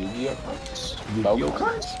 Yu-Gi-Oh cards? Yu-Gi-Oh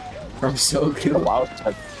cards? From So Good.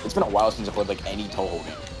 It's been a while since I played like any Toho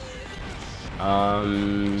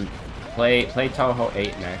game. Play Toho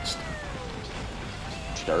 8 next.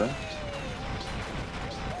 Sure.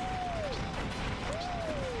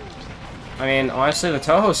 I mean, honestly, the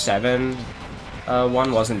Toho 7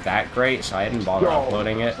 one wasn't that great, so I didn't bother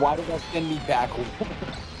uploading it. Why did that send me backwards?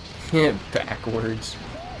 Backwards.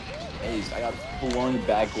 Hey, I got flung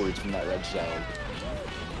backwards from that red shell.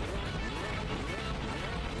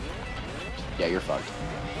 Yeah, you're fucked.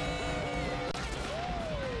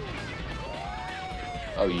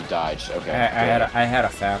 Oh, you dodged. Okay. I had a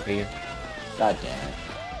fappy. God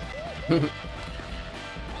damn it.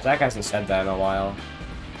 Zach hasn't said that in a while.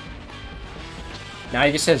 Now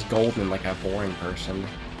he just says golden like a boring person.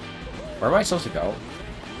 Where am I supposed to go?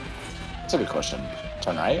 That's a good question.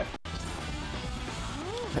 Turn right?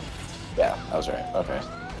 Yeah, that was right. Okay.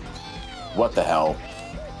 What the hell?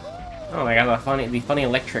 Oh, I got the funny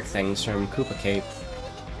electric things from Koopa Cape.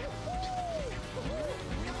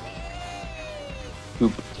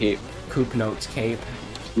 Coop Cape. Coop Notes Cape.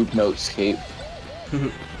 Coop Notes Cape.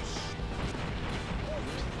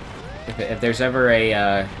 If there's ever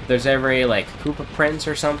a like Koopa Prince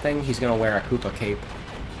or something, he's gonna wear a Koopa Cape.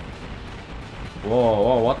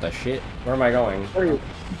 Whoa, what the shit? Where am I going?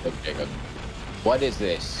 Jacob. What is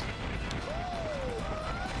this?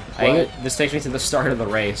 I think this takes me to the start of the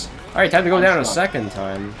race. Alright, time to go down a second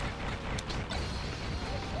time.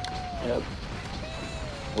 Yep.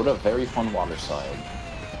 What a very fun water slide.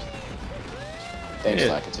 Thanks,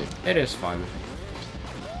 Lakitu. It is fun.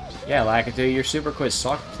 Yeah, Lakitu, your super quiz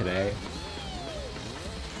sucked today.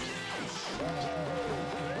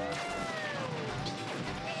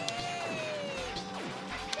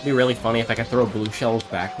 It'd be really funny if I could throw blue shells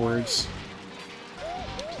backwards.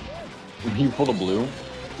 You pulled a blue?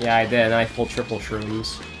 Yeah, I did, and I pulled triple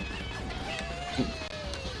shrooms.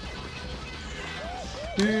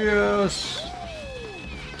 Yes!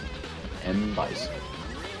 M. Bison.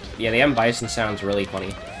 Yeah, the M. Bison sounds really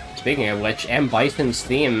funny. Speaking of which, M. Bison's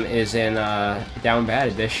theme is in Down Bad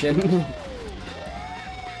Edition.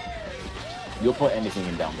 You'll put anything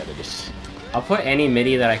in Down Bad Edition. I'll put any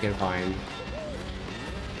MIDI that I can find.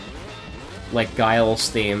 Like Guile's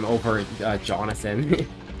theme over Jonathan.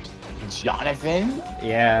 Jonathan?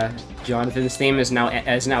 Yeah, Jonathan's theme is now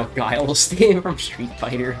Guile's theme from Street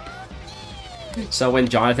Fighter. So when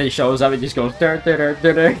Jonathan shows up, it just goes dur dur dur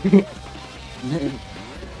dur dur.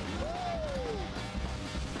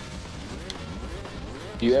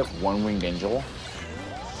 Do you have one-winged angel?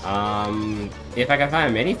 If I can find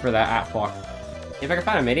a MIDI for that, fuck. If I can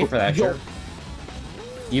find a MIDI for that, sure.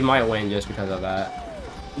 You might win just because of that.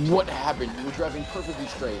 What happened? You were driving perfectly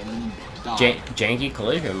straight and then you died. Janky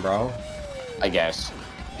collision, bro. I guess.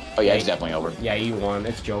 Oh yeah, it's definitely over. Yeah, you won.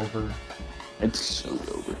 It's Jover. It's so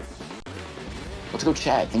over. Let's go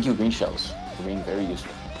chat. Thank you, Green Shells, for being very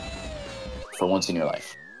useful. For once in your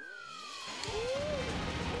life.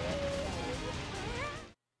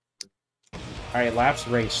 Alright, laps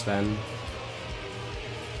race then.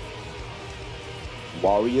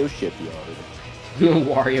 Wario Shipyard.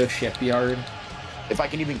 Wario Shipyard. If I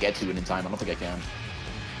can even get to it in time, I don't think I can.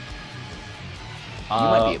 You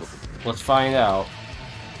might be able to. Let's find out.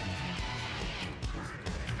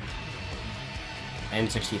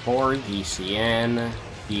 N64, GCN,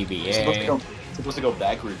 DBA. It's supposed to go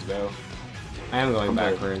backwards, bro. I am going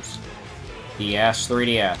backwards. DS,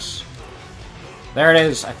 3DS. There it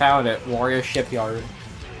is. I found it. Wario Shipyard.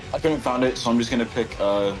 I couldn't find it, so I'm just gonna pick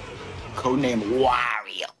codename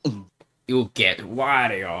Wario. You get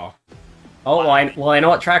Wario. Oh, well, I know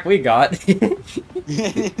what track we got.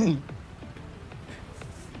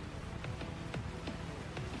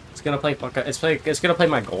 It's gonna play it's gonna play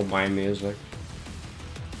my Goldmine music.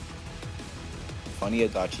 Funny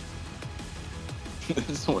Adachi.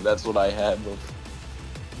 That's what I had.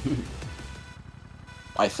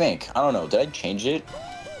 I think. I don't know. Did I change it?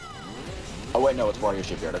 Oh wait, no, it's Mario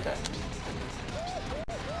Shipyard. Okay.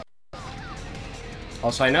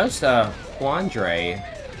 Also, I noticed Quandre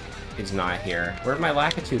is not here. Where'd my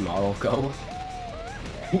Lakitu model go?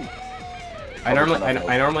 I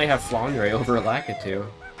normally have Flandre over Lakitu.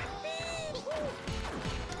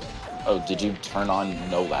 Oh, did you turn on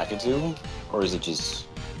no Lakitu? Or is it just...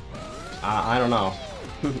 I don't know.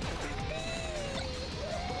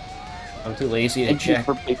 I'm too lazy to check.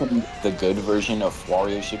 For picking the good version of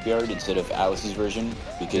Wario Shipyard instead of Alice's version,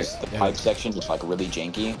 because the pipe section is like really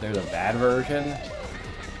janky. There's a bad version?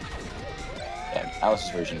 Yeah,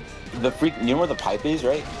 Alice's version. You know where the pipe is,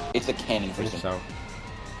 right? It's a cannon for so.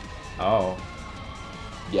 Oh.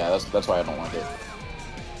 Yeah, that's why I don't like it.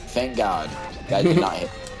 Thank God that did not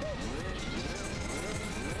hit.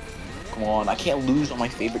 Come on, I can't lose on my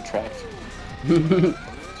favorite track.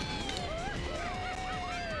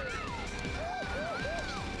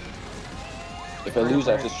 If I lose,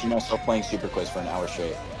 I have to stream myself playing Super Quiz for an hour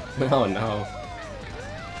straight. Oh no.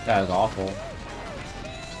 That is awful.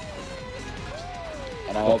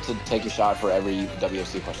 And I have to take a shot for every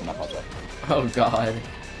WFC question that pops up. Oh god.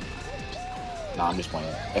 Nah, I'm just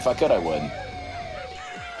playing. If I could, I would.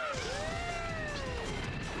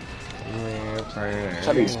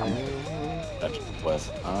 With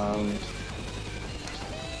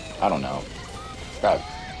I don't know. Crap.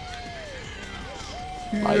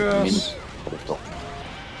 Yes.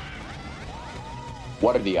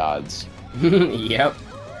 What are the odds? Yep.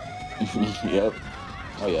 Yep.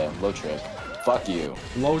 Oh yeah, low trick. Fuck you.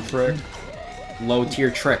 Low trick. Low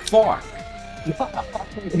tier trick. Fuck.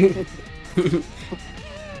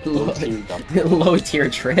 Low tier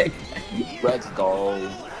trick. Let's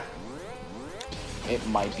go. It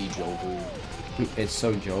might be Jover. It's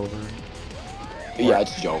so Jover. Yeah,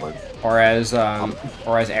 it's Jover. Or as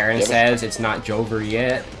Aaron says, it's not Jover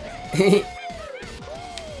yet.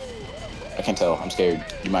 I can't tell. I'm scared.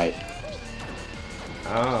 You might.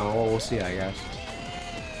 Oh, well, we'll see, I guess.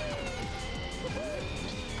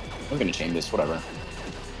 I'm gonna change this. Whatever.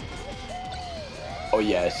 Oh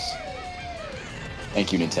yes.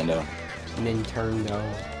 Thank you, Nintendo. Nintendo.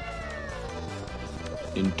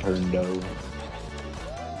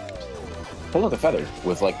 Pull out the feather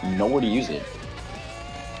with like nowhere to use it.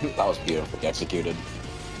 That was beautifully executed.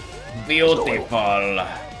 Beautiful.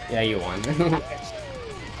 Yeah, you won.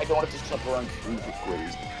 I don't have to suffer on Super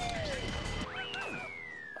Quiz.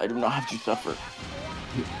 I do not have to suffer.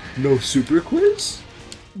 No Super Quiz?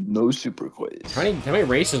 No Super Quiz. How many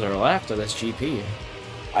races are left of this GP?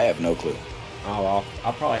 I have no clue. Oh well,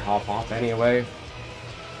 I'll probably hop off anyway.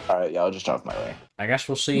 Alright, yeah, I'll just drop my way. I guess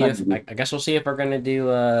we'll see if we're gonna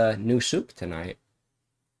do new soup tonight.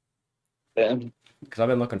 Yeah. Because I've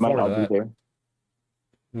been looking forward to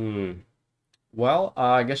that. Well,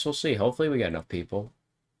 I guess we'll see. Hopefully, we get enough people.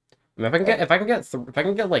 I mean, if I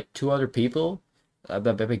can get like 2 other people,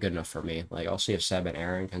 that'd be good enough for me. Like, I'll see if Seb and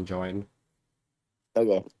Aaron can join.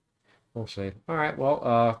 Okay. We'll see. All right.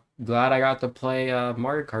 Well, glad I got to play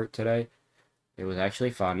Mario Kart today. It was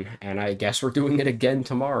actually fun, and I guess we're doing it again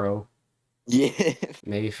tomorrow. Yeah.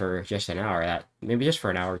 Maybe for just an hour. Maybe just for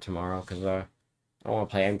an hour tomorrow, because I don't want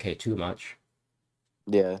to play MK too much.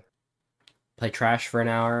 Yeah. Play Trash for an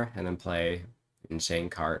hour, and then play Insane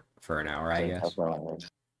Kart for an hour, I guess.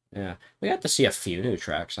 Yeah, we got to see a few new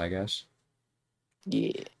tracks, I guess.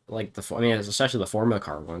 Yeah. Like especially the Formula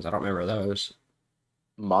Car ones. I don't remember those.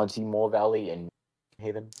 Monty Mole Valley and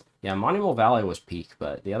Haven. Yeah, Monument Valley was peak,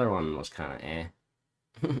 but the other one was kind of eh.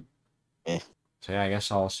 Eh. So yeah, I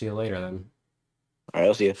guess I'll see you later then. Alright,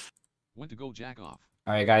 I'll see you. When to go jack off.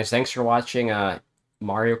 Alright guys, thanks for watching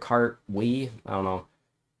Mario Kart Wii. I don't know.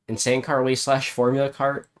 Insane Kart Wii / Formula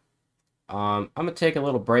Kart. I'm gonna take a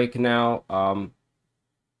little break now. I'm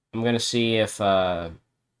gonna see if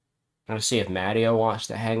Matteo wants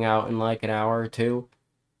to hang out in like an hour or two.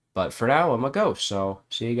 But for now, I'm gonna go, so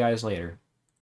see you guys later.